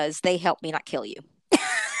because they help me not kill you.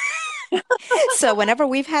 So whenever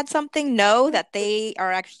we've had something, know that they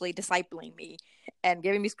are actually discipling me and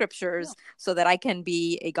giving me scriptures so that I can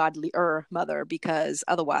be a godlier mother, because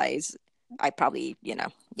otherwise I probably,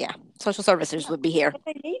 social services would be here.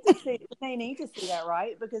 They need to see that,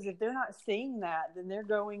 right? Because if they're not seeing that, then they're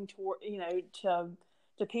going toward,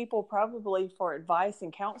 to people probably for advice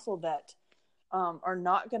and counsel that are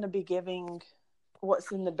not going to be giving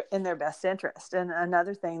what's in their best interest. And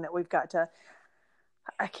another thing that we've got to,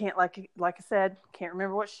 I can't, like I said, can't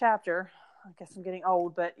remember which chapter. I guess I'm getting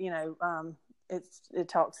old, but it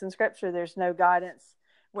talks in scripture. There's no guidance.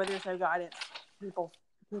 Where there's no guidance, people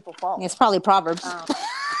fall. It's probably Proverbs.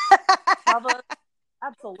 Proverbs,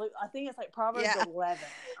 absolutely. I think it's like Proverbs 11.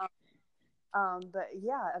 But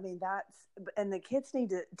yeah, I mean, and the kids need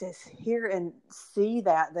to hear and see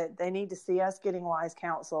that they need to see us getting wise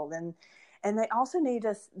counsel, and they also need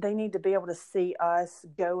to be able to see us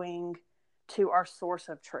going to our source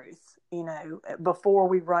of truth, before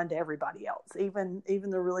we run to everybody else, even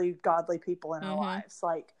the really godly people in our lives,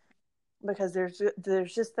 like, because there's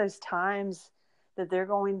just those times that they're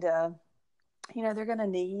going to, they're going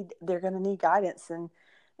to need guidance, and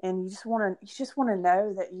you just want to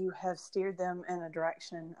know that you have steered them in a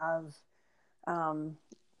direction of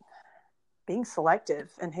being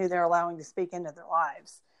selective in who they're allowing to speak into their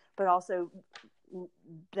lives, but also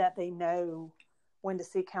that they know when to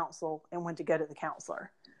seek counsel and when to go to the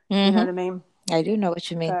counselor. You know what I mean? I do know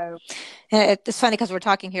what you mean. So, it's funny because we're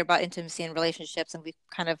talking here about intimacy and relationships, and we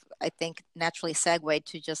kind of, I think, naturally segued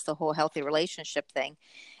to just the whole healthy relationship thing.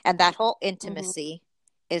 And that whole intimacy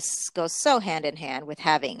goes so hand in hand with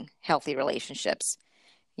having healthy relationships.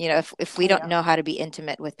 You know, if we Oh, don't yeah. know how to be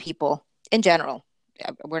intimate with people in general,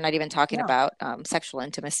 we're not even talking Yeah. about sexual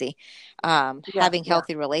intimacy. Yeah. Having Yeah.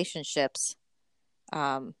 healthy relationships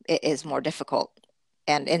is more difficult,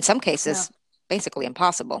 and in some Yeah. cases, basically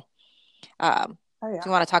impossible. Do Oh, you yeah.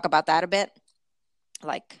 want to talk about that a bit?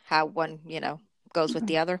 Like how one, goes with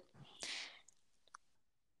the other?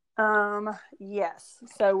 Yes.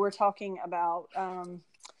 So we're talking about,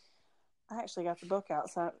 I actually got the book out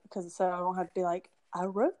so I don't have to be like, I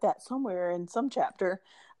wrote that somewhere in some chapter.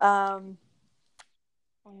 I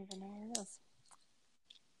don't even know where it is.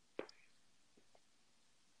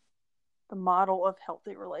 The model of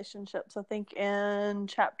healthy relationships. I think in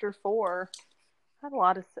chapter 4, I had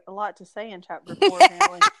a lot to say in chapter 4.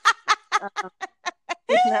 Apparently, um,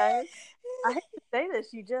 you know, I hate to say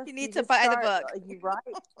this. You You need to just buy the start. book. You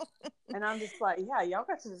write, and I'm just like, yeah, y'all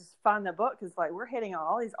got to just find the book because like we're hitting on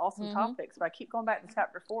all these awesome Mm-hmm. topics. But I keep going back to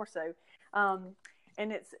chapter 4. So,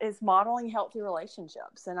 and it's modeling healthy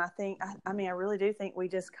relationships, and I mean, I really do think we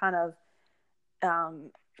just kind of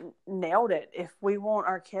nailed it. If we want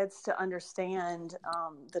our kids to understand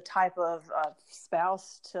the type of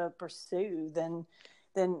spouse to pursue, then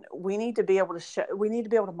we need to be able to we need to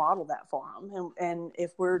be able to model that for them. And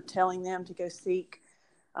if we're telling them to go seek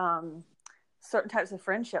certain types of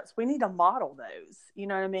friendships, we need to model those. You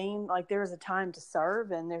know what I mean? Like there's a time to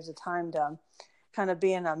serve and there's a time to kind of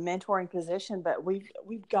be in a mentoring position, but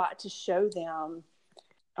we've got to show them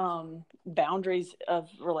boundaries of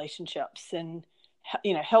relationships and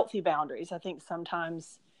healthy boundaries. I think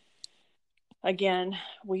sometimes again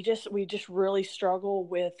we just really struggle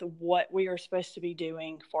with what we are supposed to be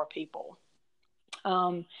doing for people,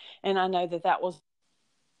 and I know that was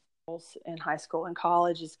in high school and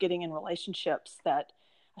college, is getting in relationships that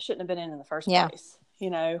I shouldn't have been in the first Yeah. place.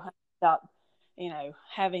 About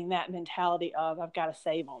having that mentality of I've got to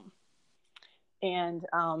save them. And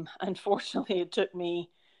unfortunately, it took me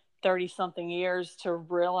 30 something years to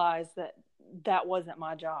realize that wasn't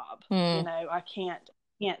my job. Mm. I can't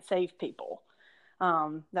save people.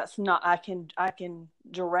 That's not, I can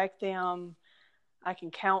direct them. I can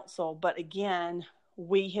counsel, but again,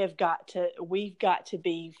 we've got to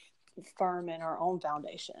be firm in our own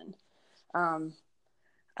foundation.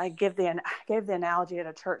 I gave the analogy at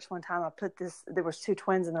a church one time. There was two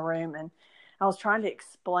twins in the room, and I was trying to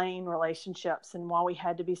explain relationships and why we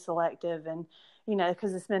had to be selective. And,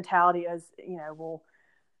 because this mentality is, well,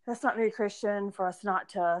 that's not very Christian for us not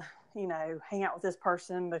to, hang out with this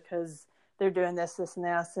person because they're doing this, this, and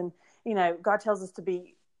this. And, God tells us to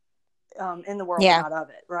be in the world, Yeah. but not of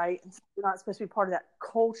it, right? So we're not supposed to be part of that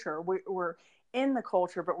culture. We're in the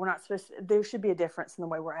culture, but we're not supposed to. There should be a difference in the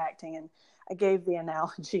way we're acting. And I gave the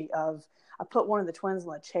analogy of I put one of the twins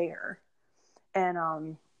on a chair, and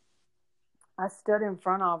I stood in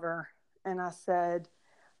front of her and I said,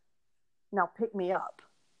 "Now pick me up."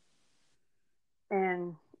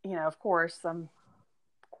 And of course, I'm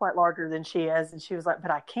quite larger than she is, and she was like,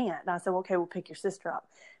 "But I can't." And I said, well, "Okay, we'll pick your sister up."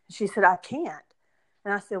 And she said, "I can't."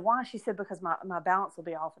 And I said, "Why?" She said, "Because my balance will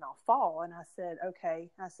be off and I'll fall." And I said,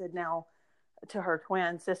 "Okay." I said, "Now," to her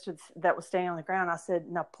twin sister that was standing on the ground, I said,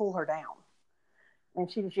 "Now pull her down." And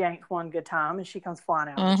she just yanked one good time and she comes flying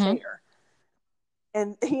out of the chair.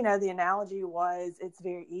 And, the analogy was it's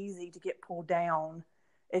very easy to get pulled down.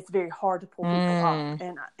 It's very hard to pull people up.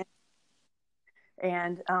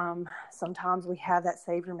 And sometimes we have that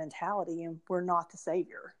savior mentality and we're not the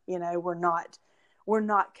savior. We're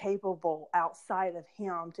not capable outside of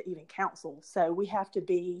him to even counsel. So we have to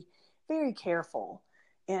be very careful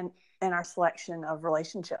in our selection of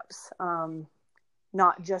relationships.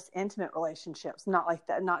 Not just intimate relationships, not like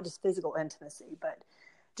that, not just physical intimacy, but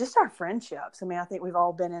just our friendships. I mean, I think we've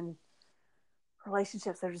all been in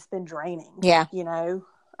relationships that have just been draining. Yeah.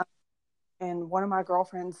 And one of my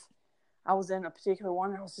girlfriends, I was in a particular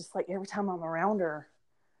one, I was just like, every time I'm around her,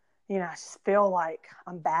 I just feel like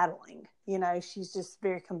I'm battling. She's just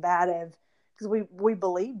very combative because we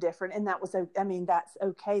believe different, and that's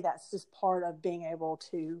okay. That's just part of being able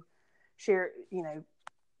to share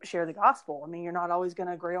the gospel. I mean, you're not always going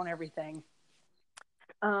to agree on everything.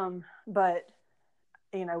 But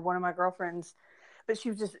one of my girlfriends, but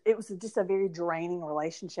it was just a very draining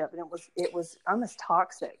relationship, and it was almost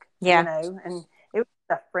toxic. Yeah. And it was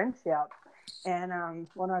a friendship. And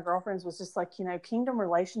one of my girlfriends was just like, kingdom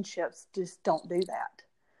relationships just don't do that.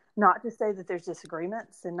 Not to say that there's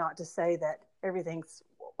disagreements and not to say that everything's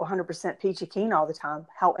 100% peachy keen all the time.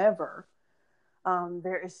 However,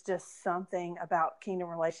 there is just something about kingdom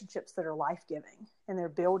relationships that are life-giving and they're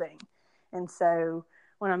building. And so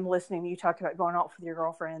when I'm listening to you talk about going out with your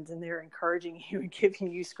girlfriends and they're encouraging you and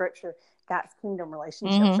giving you scripture, that's kingdom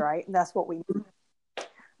relationships, right? And that's what we need.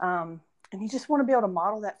 And you just want to be able to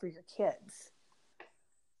model that for your kids,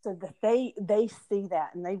 so that they see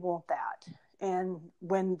that and they want that. And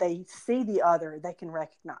when they see the other, they can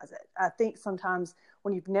recognize it. I think sometimes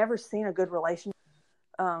when you've never seen a good relationship,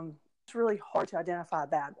 it's really hard to identify a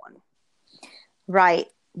bad one. Right.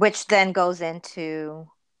 Which then goes into,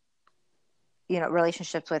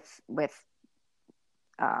 relationships with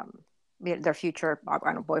their future, I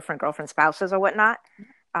don't know, boyfriend, girlfriend, spouses or whatnot.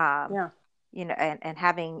 Yeah. And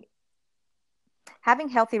having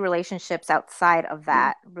healthy relationships outside of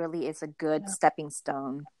that really is a good stepping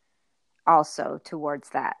stone also towards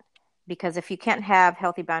that. Because if you can't have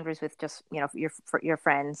healthy boundaries with just, your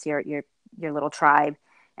friends, your little tribe,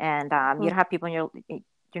 and you don't have people you're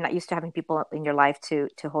not used to having people in your life to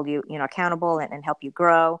hold you, accountable and help you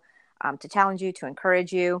grow, to challenge you, to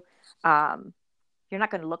encourage you. You're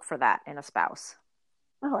not going to look for that in a spouse.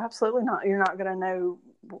 No, absolutely not. You're not going to know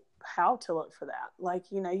how to look for that. Like,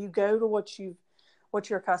 you go to what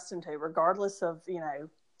you're accustomed to, regardless of,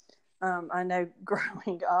 I know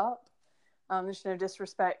growing up, there's no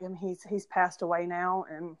disrespect. He's passed away now.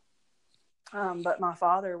 But my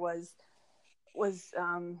father was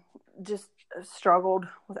just struggled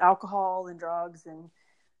with alcohol and drugs, and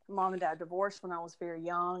mom and dad divorced when I was very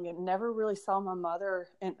young, and never really saw my mother.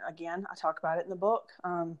 And again, I talk about it in the book.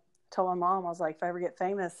 Told my mom, I was like, if I ever get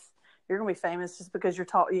famous, you're going to be famous just because you're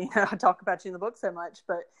taught, I talk about you in the book so much,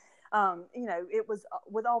 but, it was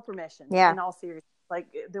with all permission. Yeah. In all seriousness, like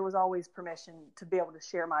there was always permission to be able to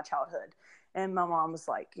share my childhood. And my mom was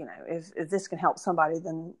like, if this can help somebody,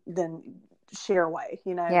 then share away,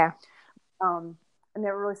 Yeah. I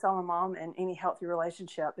never really saw my mom in any healthy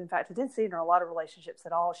relationship. In fact, I didn't see her in a lot of relationships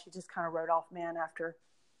at all. She just kind of wrote off men after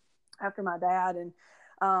my dad. And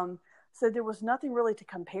so there was nothing really to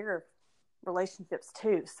compare relationships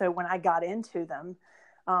to. So when I got into them,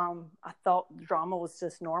 I thought drama was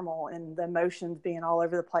just normal, and the emotions being all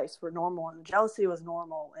over the place were normal, and jealousy was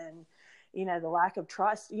normal. And, the lack of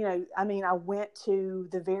trust, I went to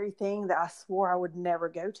the very thing that I swore I would never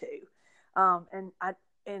go to.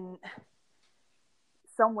 And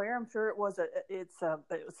somewhere, I'm sure it was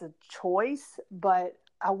a choice, but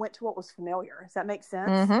I went to what was familiar. Does that make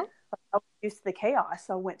sense? Mm-hmm. I was used to the chaos,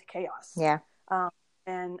 so I went to chaos. Yeah.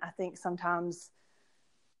 And I think sometimes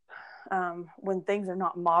when things are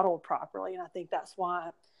not modeled properly, and I think that's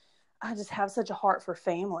why I just have such a heart for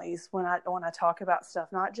families when I talk about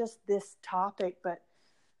stuff, not just this topic, but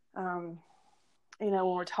when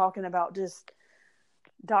we're talking about just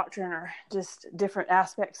doctrine or just different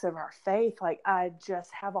aspects of our faith. Like, I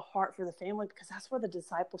just have a heart for the family, because that's where the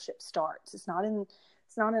discipleship starts. It's not in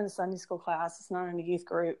a Sunday school class. It's not in a youth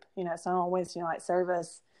group. It's not on Wednesday night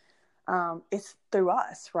service. It's through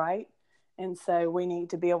us, right? And so we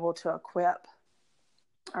need to be able to equip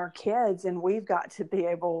our kids, and we've got to be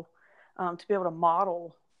able to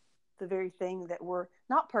model the very thing that we're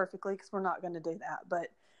not perfectly, because we're not going to do that, but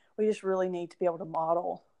we just really need to be able to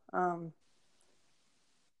model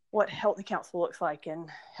what healthy counsel looks like, and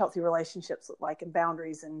healthy relationships look like, and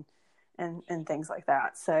boundaries and things like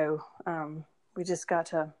that. So we got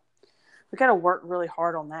to work really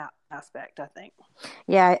hard on that aspect, I think.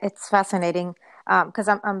 Yeah, it's fascinating, because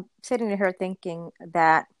I'm sitting here thinking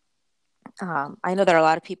that I know there are a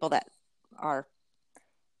lot of people that are,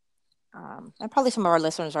 and probably some of our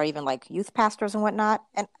listeners are even like youth pastors and whatnot.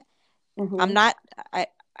 And Mm-hmm.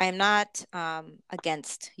 I'm not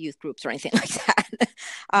against youth groups or anything like that.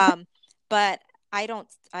 But I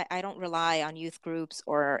don't rely on youth groups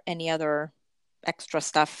or any other extra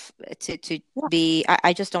stuff to be.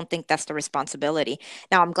 I just don't think that's the responsibility.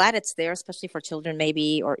 Now, I'm glad it's there, especially for children,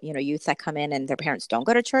 maybe, or youth that come in and their parents don't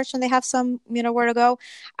go to church and they have some where to go.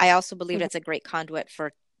 I also believe Mm-hmm. it's a great conduit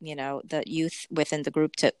for the youth within the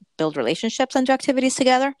group to build relationships and do activities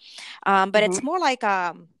together. But Mm-hmm. it's more like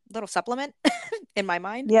a little supplement in my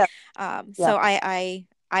mind. Yeah. So I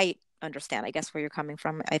understand, I guess, where you're coming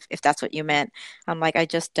from, if that's what you meant. I'm like, I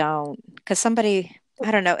just don't, because somebody, I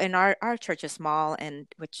don't know, and our church is small, and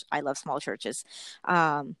which I love small churches.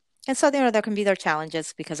 And so, there can be their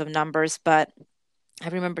challenges because of numbers, but I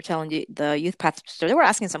remember telling you, the youth pastor, they were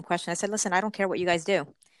asking some question. I said, listen, I don't care what you guys do.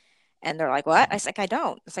 And they're like, what? I was like, I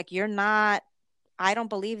don't. It's like, you're not, I don't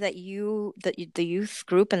believe that the youth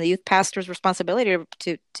group and the youth pastor's responsibility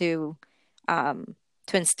to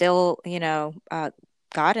instill,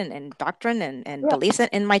 God and doctrine and Yeah. beliefs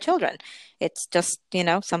in my children. It's just,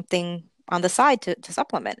 something on the side to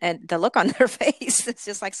supplement, and the look on their face. It's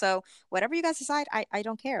just like, so whatever you guys decide, I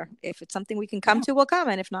don't care. If it's something we can come to, we'll come.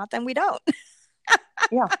 And if not, then we don't.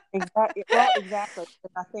 Yeah, exactly. Well, exactly.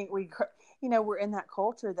 And I think we're in that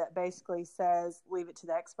culture that basically says, leave it to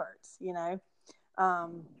the experts,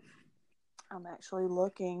 I'm actually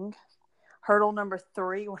looking. Hurdle number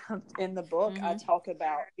 3, when I'm in the book, I talk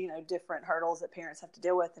about, different hurdles that parents have to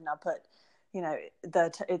deal with. And I put,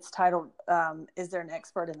 it's titled, Is There an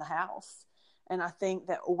Expert in the House? And I think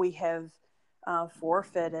that we have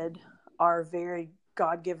forfeited our very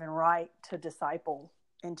God-given right to disciple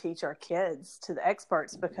and teach our kids to the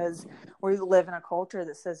experts, because we live in a culture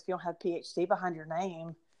that says if you don't have PhD behind your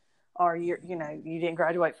name, or you didn't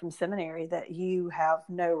graduate from seminary, that you have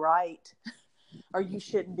no right, or you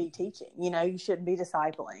shouldn't be teaching, you shouldn't be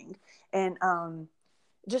discipling. And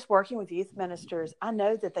just working with youth ministers, I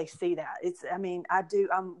know that they see that.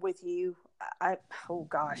 I'm with you. I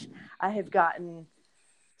have gotten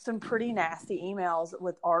some pretty nasty emails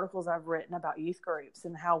with articles I've written about youth groups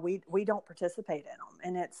and how we don't participate in them.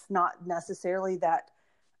 And it's not necessarily that,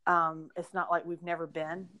 it's not like we've never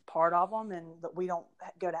been part of them and that we don't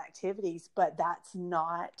go to activities, but that's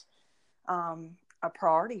not a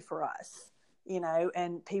priority for us,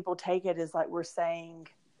 and people take it as like we're saying,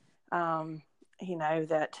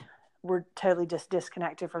 that we're totally just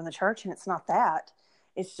disconnected from the church. And it's not that.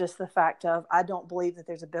 It's just the fact of, I don't believe that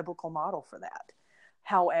there's a biblical model for that.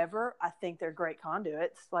 However, I think they're great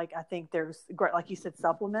conduits. Like, I think there's great, like you said,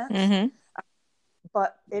 supplements,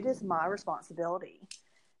 but it is my responsibility.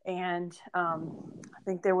 And I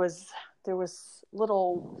think there was a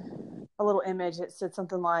little image that said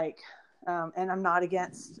something like, and I'm not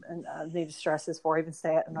against, and I need to stress this before I even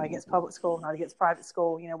say it, I'm not against public school, not against private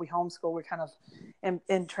school. We homeschool. We're kind of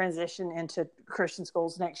in transition into Christian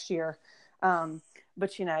schools next year.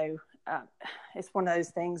 But it's one of those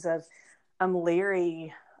things of, I'm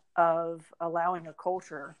leery of allowing a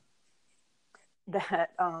culture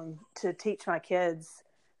that to teach my kids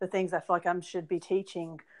the things I feel like I should be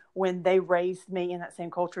teaching, when they raised me in that same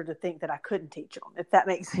culture to think that I couldn't teach them, if that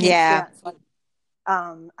makes any sense. Like,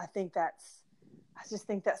 I just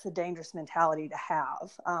think that's a dangerous mentality to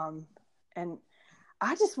have. And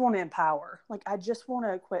I just want to empower. Like, I just want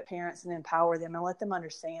to equip parents and empower them and let them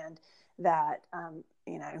understand that,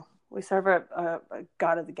 we serve a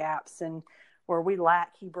God of the gaps, and where we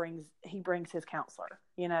lack, he brings his counselor.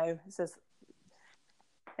 It says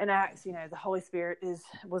in Acts, the Holy Spirit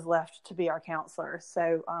was left to be our counselor.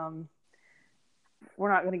 So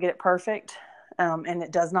we're not going to get it perfect, and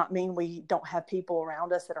it does not mean we don't have people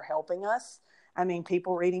around us that are helping us. I mean,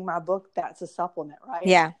 people reading my book, that's a supplement, right?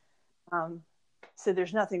 Yeah. So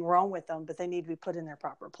there's nothing wrong with them, but they need to be put in their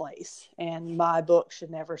proper place. And my book should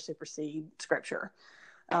never supersede Scripture.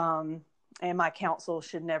 And my counsel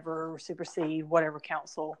should never supersede whatever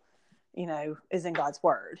counsel, is in God's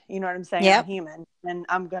word. You know what I'm saying? Yep. I'm human, and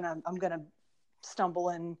I'm gonna stumble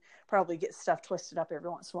and probably get stuff twisted up every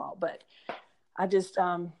once in a while. But I just,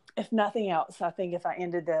 if nothing else, I think if I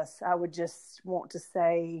ended this, I would just want to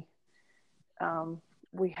say,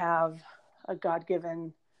 we have a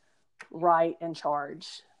God-given right and charge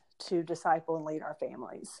to disciple and lead our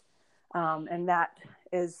families. And that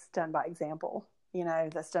is done by example.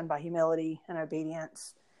 That's done by humility and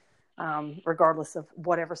obedience, regardless of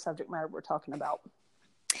whatever subject matter we're talking about.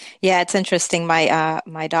 Yeah, it's interesting.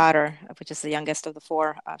 My daughter, which is the youngest of the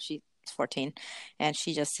four, she's 14, and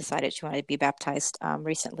she just decided she wanted to be baptized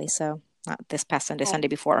recently. So not this past Sunday, Sunday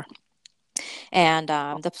before. And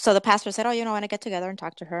so the pastor said, "Oh, I want to get together and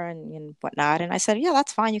talk to her and whatnot." And I said, "Yeah,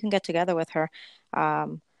 that's fine. You can get together with her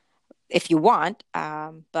if you want."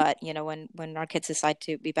 But when our kids decide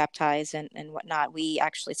to be baptized and whatnot, we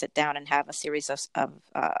actually sit down and have a series of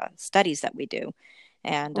studies that we do.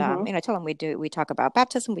 And I tell them we talk about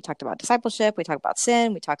baptism, we talked about discipleship, we talk about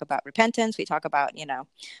sin, we talk about repentance, we talk about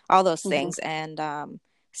all those things. And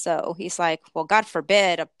so he's like, well, God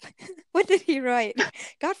forbid, what did he write?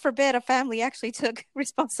 God forbid a family actually took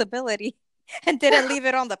responsibility and didn't leave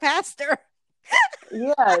it on the pastor.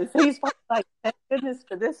 Yes, he's like, thank goodness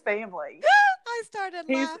for this family. I started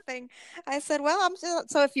laughing. I said, well,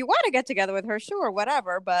 so if you want to get together with her, sure,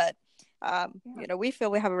 whatever. But, we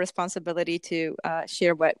feel we have a responsibility to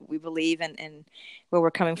share what we believe and where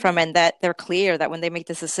we're coming from, and that they're clear that when they make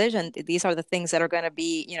this decision, these are the things that are going to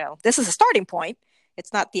be, this is a starting point.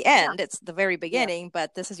 It's not the end. It's the very beginning,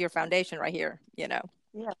 but this is your foundation right here, and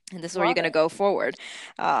this is where you're going to go forward.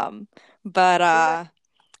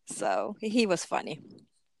 So he was funny.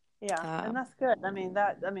 Yeah. And that's good.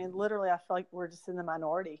 Literally, I feel like we're just in the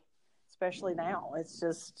minority, especially now. It's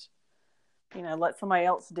just, let somebody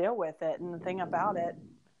else deal with it. And the thing about it,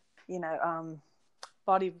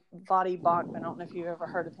 Voddie Baucham, I don't know if you've ever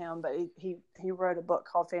heard of him, but he wrote a book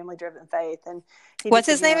called Family Driven Faith. And what's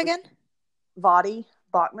his name again? Voddie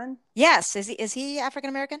Baucham. Yes. Is he African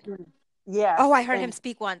American? Yes. Oh, I heard him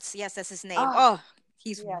speak once. Yes, that's his name.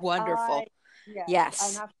 He's wonderful. Yes, and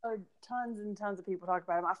Yes. I've heard tons and tons of people talk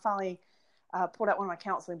about him. I finally pulled out one of my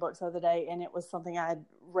counseling books the other day, and it was something I had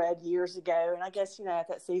read years ago. And I guess, at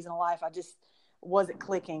that season of life, I just wasn't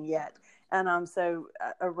clicking yet. And so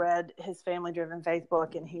I read his family driven faith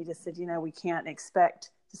book, and he just said, we can't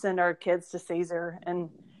expect to send our kids to Caesar and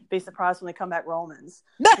be surprised when they come back Romans.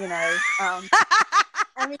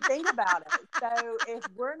 I mean, think about it. So if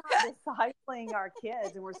we're not discipling our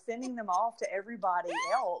kids and we're sending them off to everybody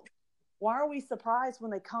else, why are we surprised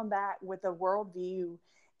when they come back with a worldview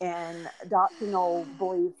and doctrinal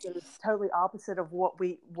beliefs that is totally opposite of what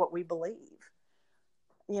we believe?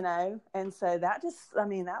 And so that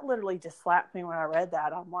literally just slapped me when I read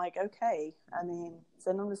that. I'm like, okay,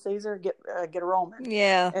 send them to Caesar, get a Roman.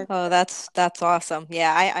 Yeah. And, Oh, that's awesome.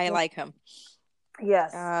 Yeah, I like him.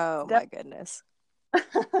 yes. Oh my goodness.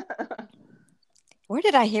 Where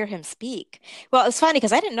did I hear him speak? Well, it's funny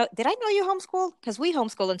because I didn't know. Did I know you homeschooled? Because we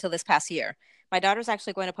homeschooled until this past year. My daughter's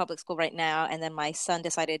actually going to public school right now, and then my son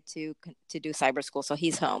decided to do cyber school, so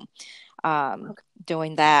he's home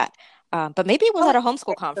doing that. But maybe it was at a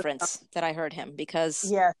homeschool conference that I heard him because.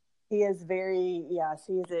 Yes, he is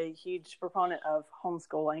he is a huge proponent of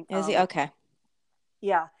homeschooling. Is he? Okay.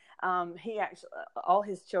 Yeah. He actually, all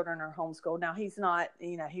his children are homeschooled. Now he's not,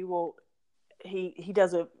 he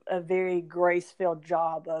does a very grace-filled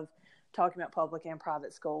job of talking about public and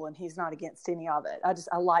private school, and he's not against any of it. I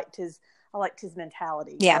liked his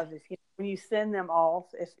mentality. Yeah. Of when you send them off,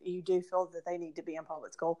 if you do feel that they need to be in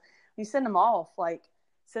public school, when you send them off, like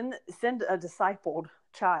send a discipled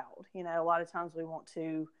child. A lot of times we want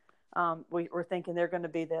to, we're thinking they're going to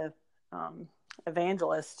be the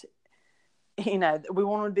evangelist. We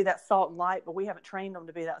want them to be that salt and light, but we haven't trained them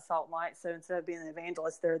to be that salt and light. So instead of being an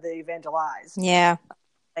evangelist, they're the evangelized. Yeah.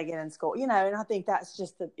 They get in school, and I think that's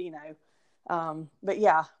just but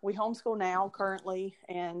yeah, we homeschool now currently,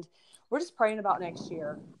 and we're just praying about next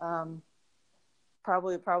year.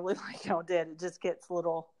 Probably like y'all did. It just gets a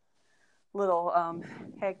little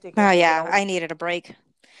hectic. Oh yeah, I needed a break.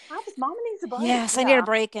 Mama needs a break. Yes, I need a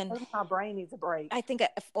break, and my brain needs a break. I think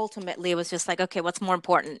ultimately it was just like, okay, what's more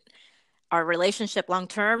important, our relationship long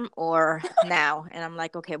term or now? And I'm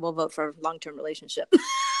like, okay, we'll vote for long term relationship.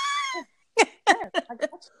 I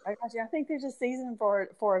got you. I think there's a season for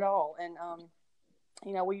it all, and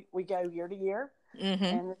we go year to year,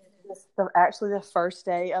 and this is actually the first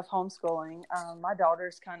day of homeschooling. My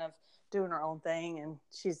daughter's kind of doing her own thing, and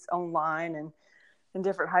she's online and in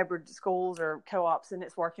different hybrid schools or co-ops, and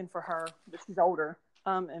it's working for her. But she's older,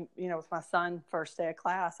 and with my son, first day of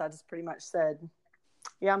class, I just pretty much said,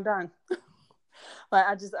 "Yeah, I'm done." But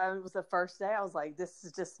it was the first day. I was like, "This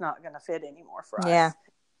is just not going to fit anymore for us." Yeah.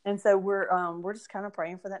 And so we're just kind of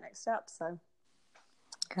praying for that next step. So,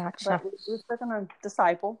 gotcha. But we're still going to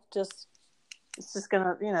disciple. It's just going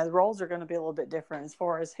to, the roles are going to be a little bit different as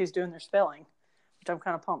far as who's doing their spelling, which I'm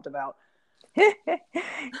kind of pumped about.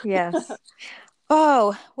 Yes.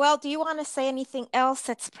 Oh, well, do you want to say anything else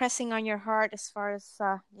that's pressing on your heart as far as,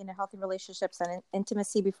 healthy relationships and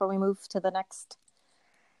intimacy before we move to the next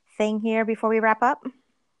thing here before we wrap up?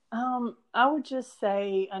 I would just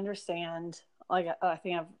say, understand, like, I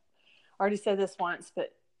think I've already said this once,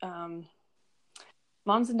 but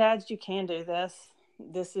moms and dads, you can do this.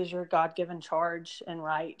 This is your God-given charge and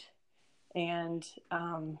right. And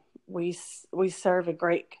we serve a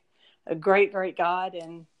great God,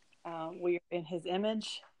 and we are in his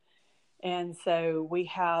image. And so we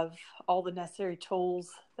have all the necessary tools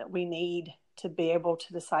that we need to be able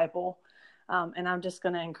to disciple. And I'm just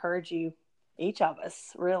going to encourage you, each of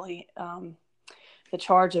us, really, the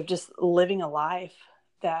charge of just living a life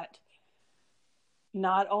that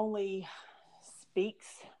not only speaks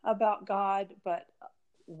about God, but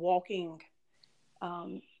walking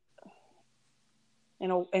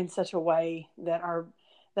in such a way that our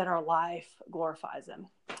life glorifies him.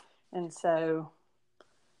 And so,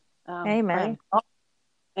 Amen.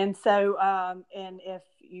 And so, and if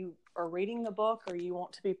you are reading the book or you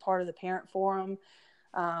want to be part of the parent forum,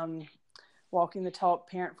 Walking the Talk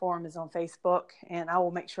Parent Forum is on Facebook, and I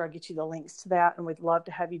will make sure I get you the links to that. And we'd love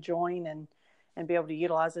to have you join and be able to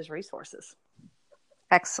utilize those resources.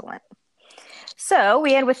 Excellent. So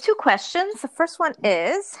we end with two questions. The first one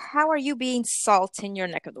is, how are you being salt in your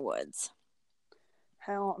neck of the woods?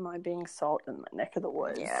 How am I being salt in my neck of the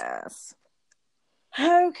woods? Yes.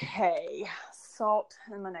 Okay. Salt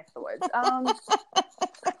in my neck of the woods. I'm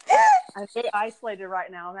very isolated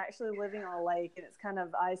right now. I'm actually living on a lake, and it's kind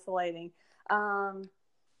of isolating. Well,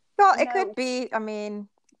 it could be,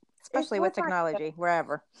 especially with technology,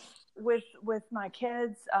 wherever. With my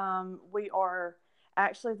kids, we are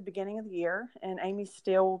actually at the beginning of the year, and Amy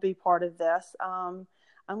still will be part of this. I'm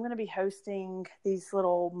I'm going to be hosting these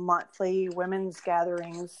little monthly women's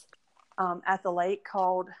gatherings at the lake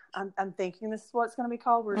called, I'm thinking this is what it's going to be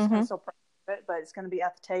called. We're just going to still practice it, but it's going to be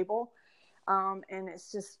at the table. And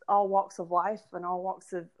it's just all walks of life and all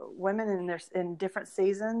walks of women, and there's in different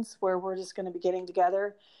seasons where we're just going to be getting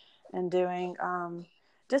together and doing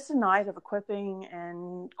just a night of equipping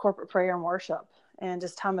and corporate prayer and worship and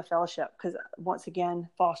just time of fellowship. Because once again,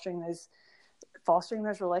 fostering those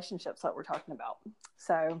relationships that we're talking about.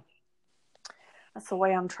 So that's the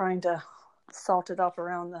way I'm trying to salt it up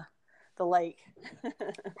around the lake.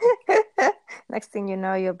 Next thing you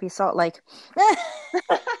know, you'll be Salt Lake.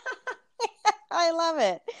 I love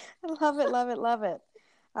it. Love it.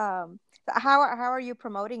 How are you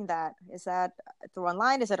promoting that? Is that through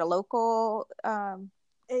online? Is it a local?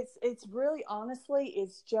 It's really, honestly,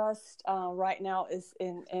 it's just right now is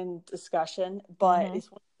in discussion, but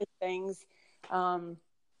it's one of the things.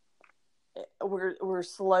 We're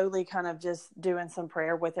slowly kind of just doing some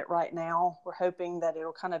prayer with it right now. We're hoping that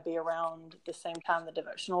it'll kind of be around the same time the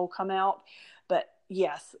devotional will come out. But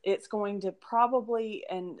yes, it's going to probably,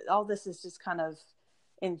 and all this is just kind of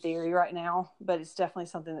in theory right now, but it's definitely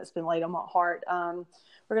something that's been laid on my heart. We're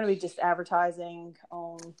going to be just advertising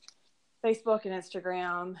on Facebook and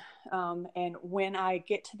Instagram. And when I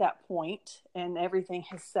get to that point and everything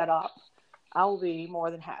has set up, I will be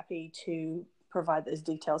more than happy to provide those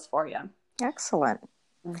details for you. Excellent.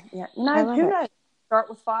 Yeah. No, who knows? Start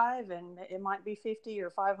with 5 and it might be 50 or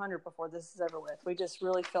 500 before this is over with. We just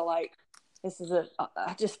really feel like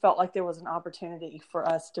I just felt like there was an opportunity for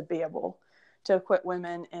us to be able to equip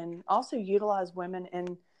women and also utilize women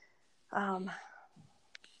in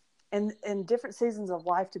different seasons of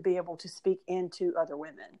life to be able to speak into other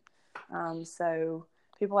women. So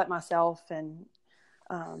people like myself and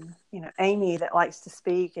Amy that likes to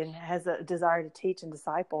speak and has a desire to teach and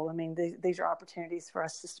disciple. I mean, these are opportunities for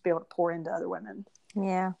us just to be able to pour into other women.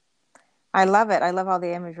 Yeah. I love it. I love all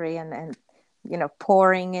the imagery and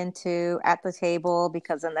pouring into at the table,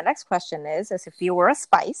 because then the next question is if you were a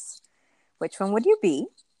spice, which one would you be?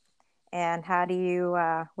 And what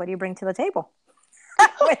do you bring to the table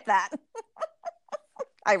with that?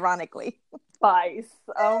 Ironically. Spice.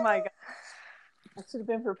 Oh my God. I should have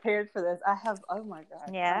been prepared for this. Oh my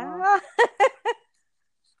God. Yeah.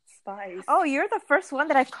 Spice. Oh, you're the first one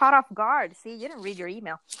that I've caught off guard. See, you didn't read your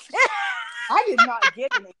email. I did not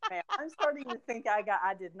get an email. I'm starting to think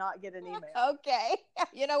I did not get an email. Okay.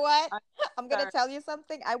 You know what? I'm going to tell you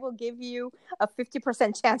something. I will give you a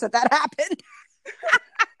 50% chance that happened.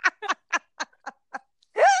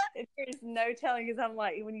 There's no telling, because I'm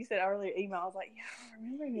like, when you said earlier email, I was like, yeah, I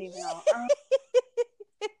remember an email.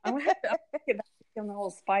 I'm going to have to get back on the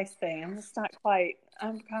whole spice thing.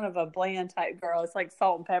 I'm kind of a bland type girl. It's like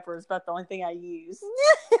salt and pepper is about the only thing I use.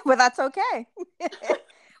 Well, that's okay.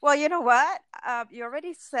 Well, you know what? You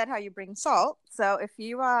already said how you bring salt. So if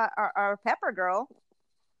you are a pepper girl,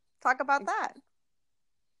 talk about that.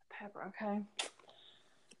 Pepper, okay.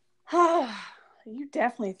 You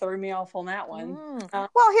definitely threw me off on that one.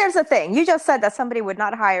 Well, here's the thing. You just said that somebody would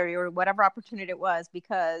not hire you or whatever opportunity it was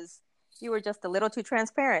because you were just a little too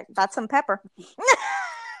transparent. That's some pepper.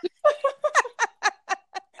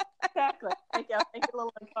 Exactly. I make it a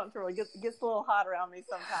little uncomfortable. It gets a little hot around me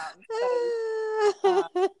sometimes. So,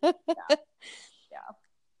 yeah.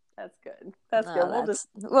 That's good. That's good.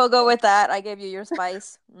 We'll go with that. I gave you your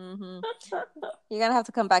spice. Mm-hmm. You're going to have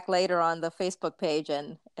to come back later on the Facebook page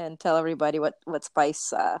and tell everybody what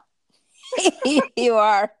spice you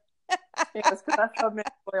are. Yes, because I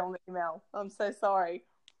submitted on the email. I'm so sorry.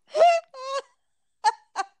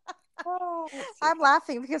 I'm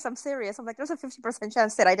laughing because I'm serious. I'm like, there's a 50%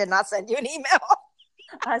 chance that I did not send you an email.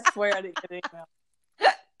 I swear I didn't get an email.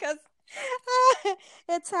 Because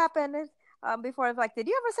it's happened before. I was like, did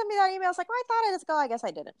you ever send me that email? I was like, well, I thought I just go. I guess I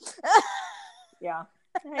didn't. Yeah.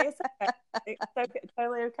 Hey, it's okay. It's okay.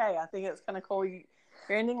 Totally okay. I think it's kind of cool you're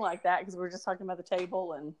ending like that because we're just talking about the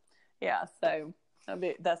table. And yeah, so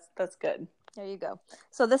that's good. There you go.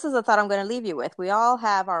 So this is a thought I'm going to leave you with. We all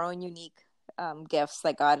have our own unique gifts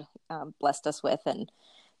that God blessed us with, and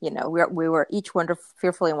we were each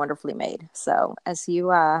fearfully and wonderfully made. So as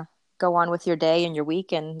you go on with your day and your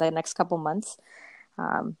week and the next couple months,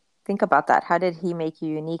 think about that. How did He make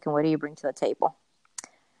you unique, and what do you bring to the table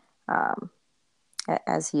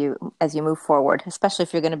as you move forward, especially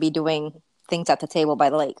if you're going to be doing things at the table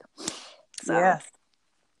by the lake? So yes,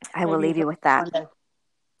 I will leave you with that.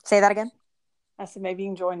 Say that again. I said maybe you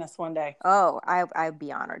can join us one day. Oh, I'd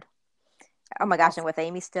be honored. Oh my gosh, and with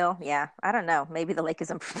Amy still? Yeah, I don't know. Maybe the lake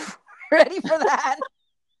isn't ready for that.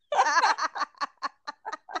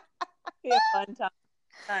 Yeah, fun time.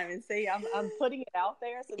 time. And see, I'm putting it out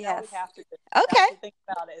there, so now Yes. we have to Okay. think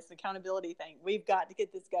about it. It's an accountability thing. We've got to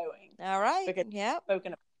get this going. All right. Because Yep.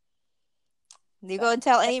 spoken You go and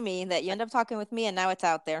tell Amy that you end up talking with me, and now it's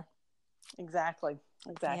out there. Exactly.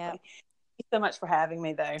 Yep. Thank you so much for having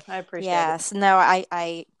me, though. I appreciate it. Yes. No,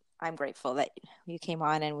 I'm grateful that you came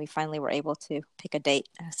on and we finally were able to pick a date.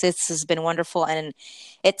 This has been wonderful, and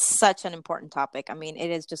it's such an important topic. I mean,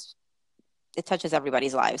 it touches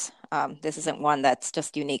everybody's lives. This isn't one that's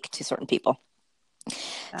just unique to certain people.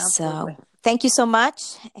 Absolutely. So thank you so much.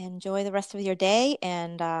 Enjoy the rest of your day,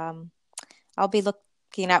 and I'll be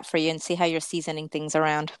looking out for you and see how you're seasoning things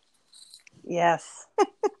around. Yes.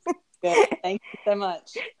 Good. Thank you so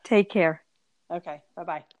much. Take care. Okay.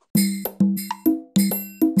 Bye-bye.